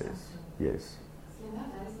this is, yes. So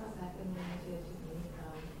that is what's happening in the church with many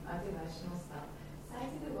motivational stuff. Say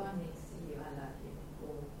to the one next to you, I love you.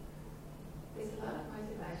 Or there's a lot of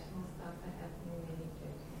motivational stuff that happens in many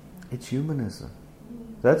churches. It's humanism.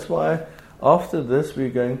 That's why after this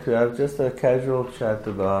we're going to have just a casual chat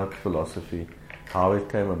about philosophy, how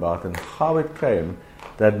it came about and how it came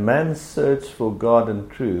that man's search for God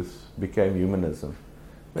and truth became humanism.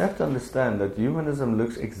 We have to understand that humanism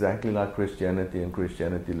looks exactly like Christianity and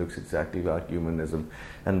Christianity looks exactly like humanism.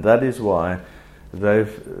 And that is why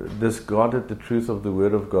they've discarded the truth of the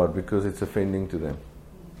Word of God, because it's offending to them.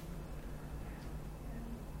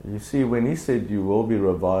 You see, when he said, you will be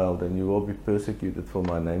reviled and you will be persecuted for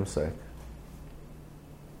my name's sake,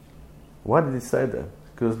 why did he say that?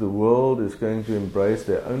 Because the world is going to embrace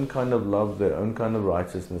their own kind of love, their own kind of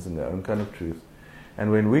righteousness and their own kind of truth. And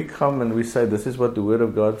when we come and we say, this is what the Word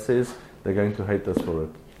of God says, they're going to hate us for it.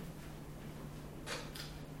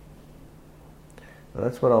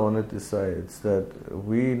 That's what I wanted to say. It's that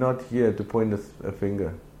we're not here to point a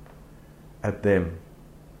finger at them.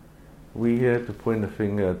 We're here to point a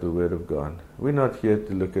finger at the Word of God. We're not here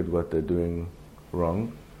to look at what they're doing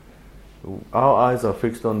wrong. Our eyes are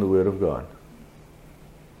fixed on the Word of God.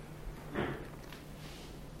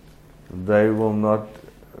 They will not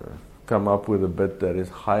come up with a bit that is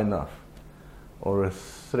high enough, or a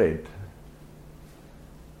threat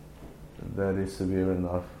that is severe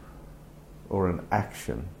enough, or an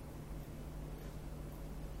action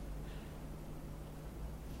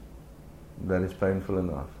that is painful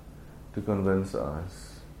enough to convince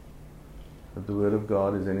us that the Word of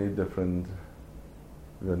God is any different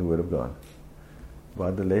than the Word of God.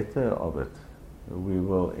 By the letter of it, we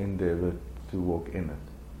will endeavor to walk in it.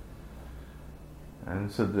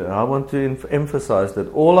 And so I want to emphasize that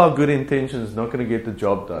all our good intentions are not going to get the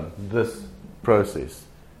job done. This process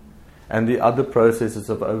and the other processes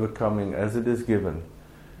of overcoming as it is given,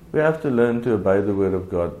 we have to learn to obey the Word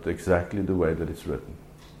of God exactly the way that it's written.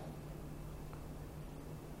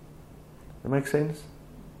 That makes sense?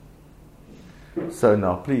 So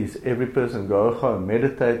now please, every person go home,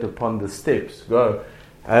 meditate upon the steps. Go.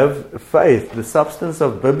 Have faith, the substance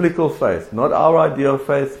of biblical faith, not our idea of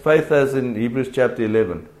faith. Faith as in Hebrews chapter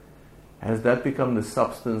 11. Has that become the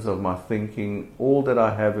substance of my thinking, all that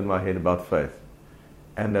I have in my head about faith?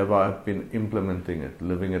 And have I been implementing it,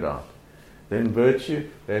 living it out? Then virtue,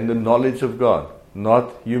 then the knowledge of God,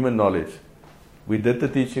 not human knowledge. We did the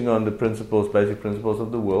teaching on the principles, basic principles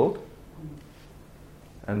of the world,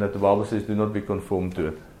 and that the Bible says do not be conformed to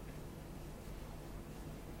it.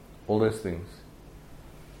 All those things.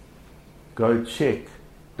 Go check.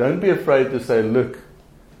 Don't be afraid to say, look,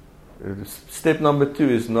 step number 2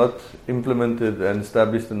 is not implemented and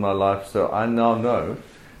established in my life, so I now know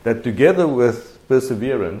that together with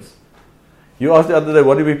perseverance, you asked the other day,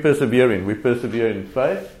 what do we persevere in? We persevere in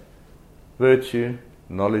faith, virtue,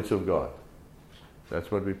 knowledge of God. That's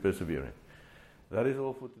what we persevere in. That is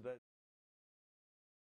all for today.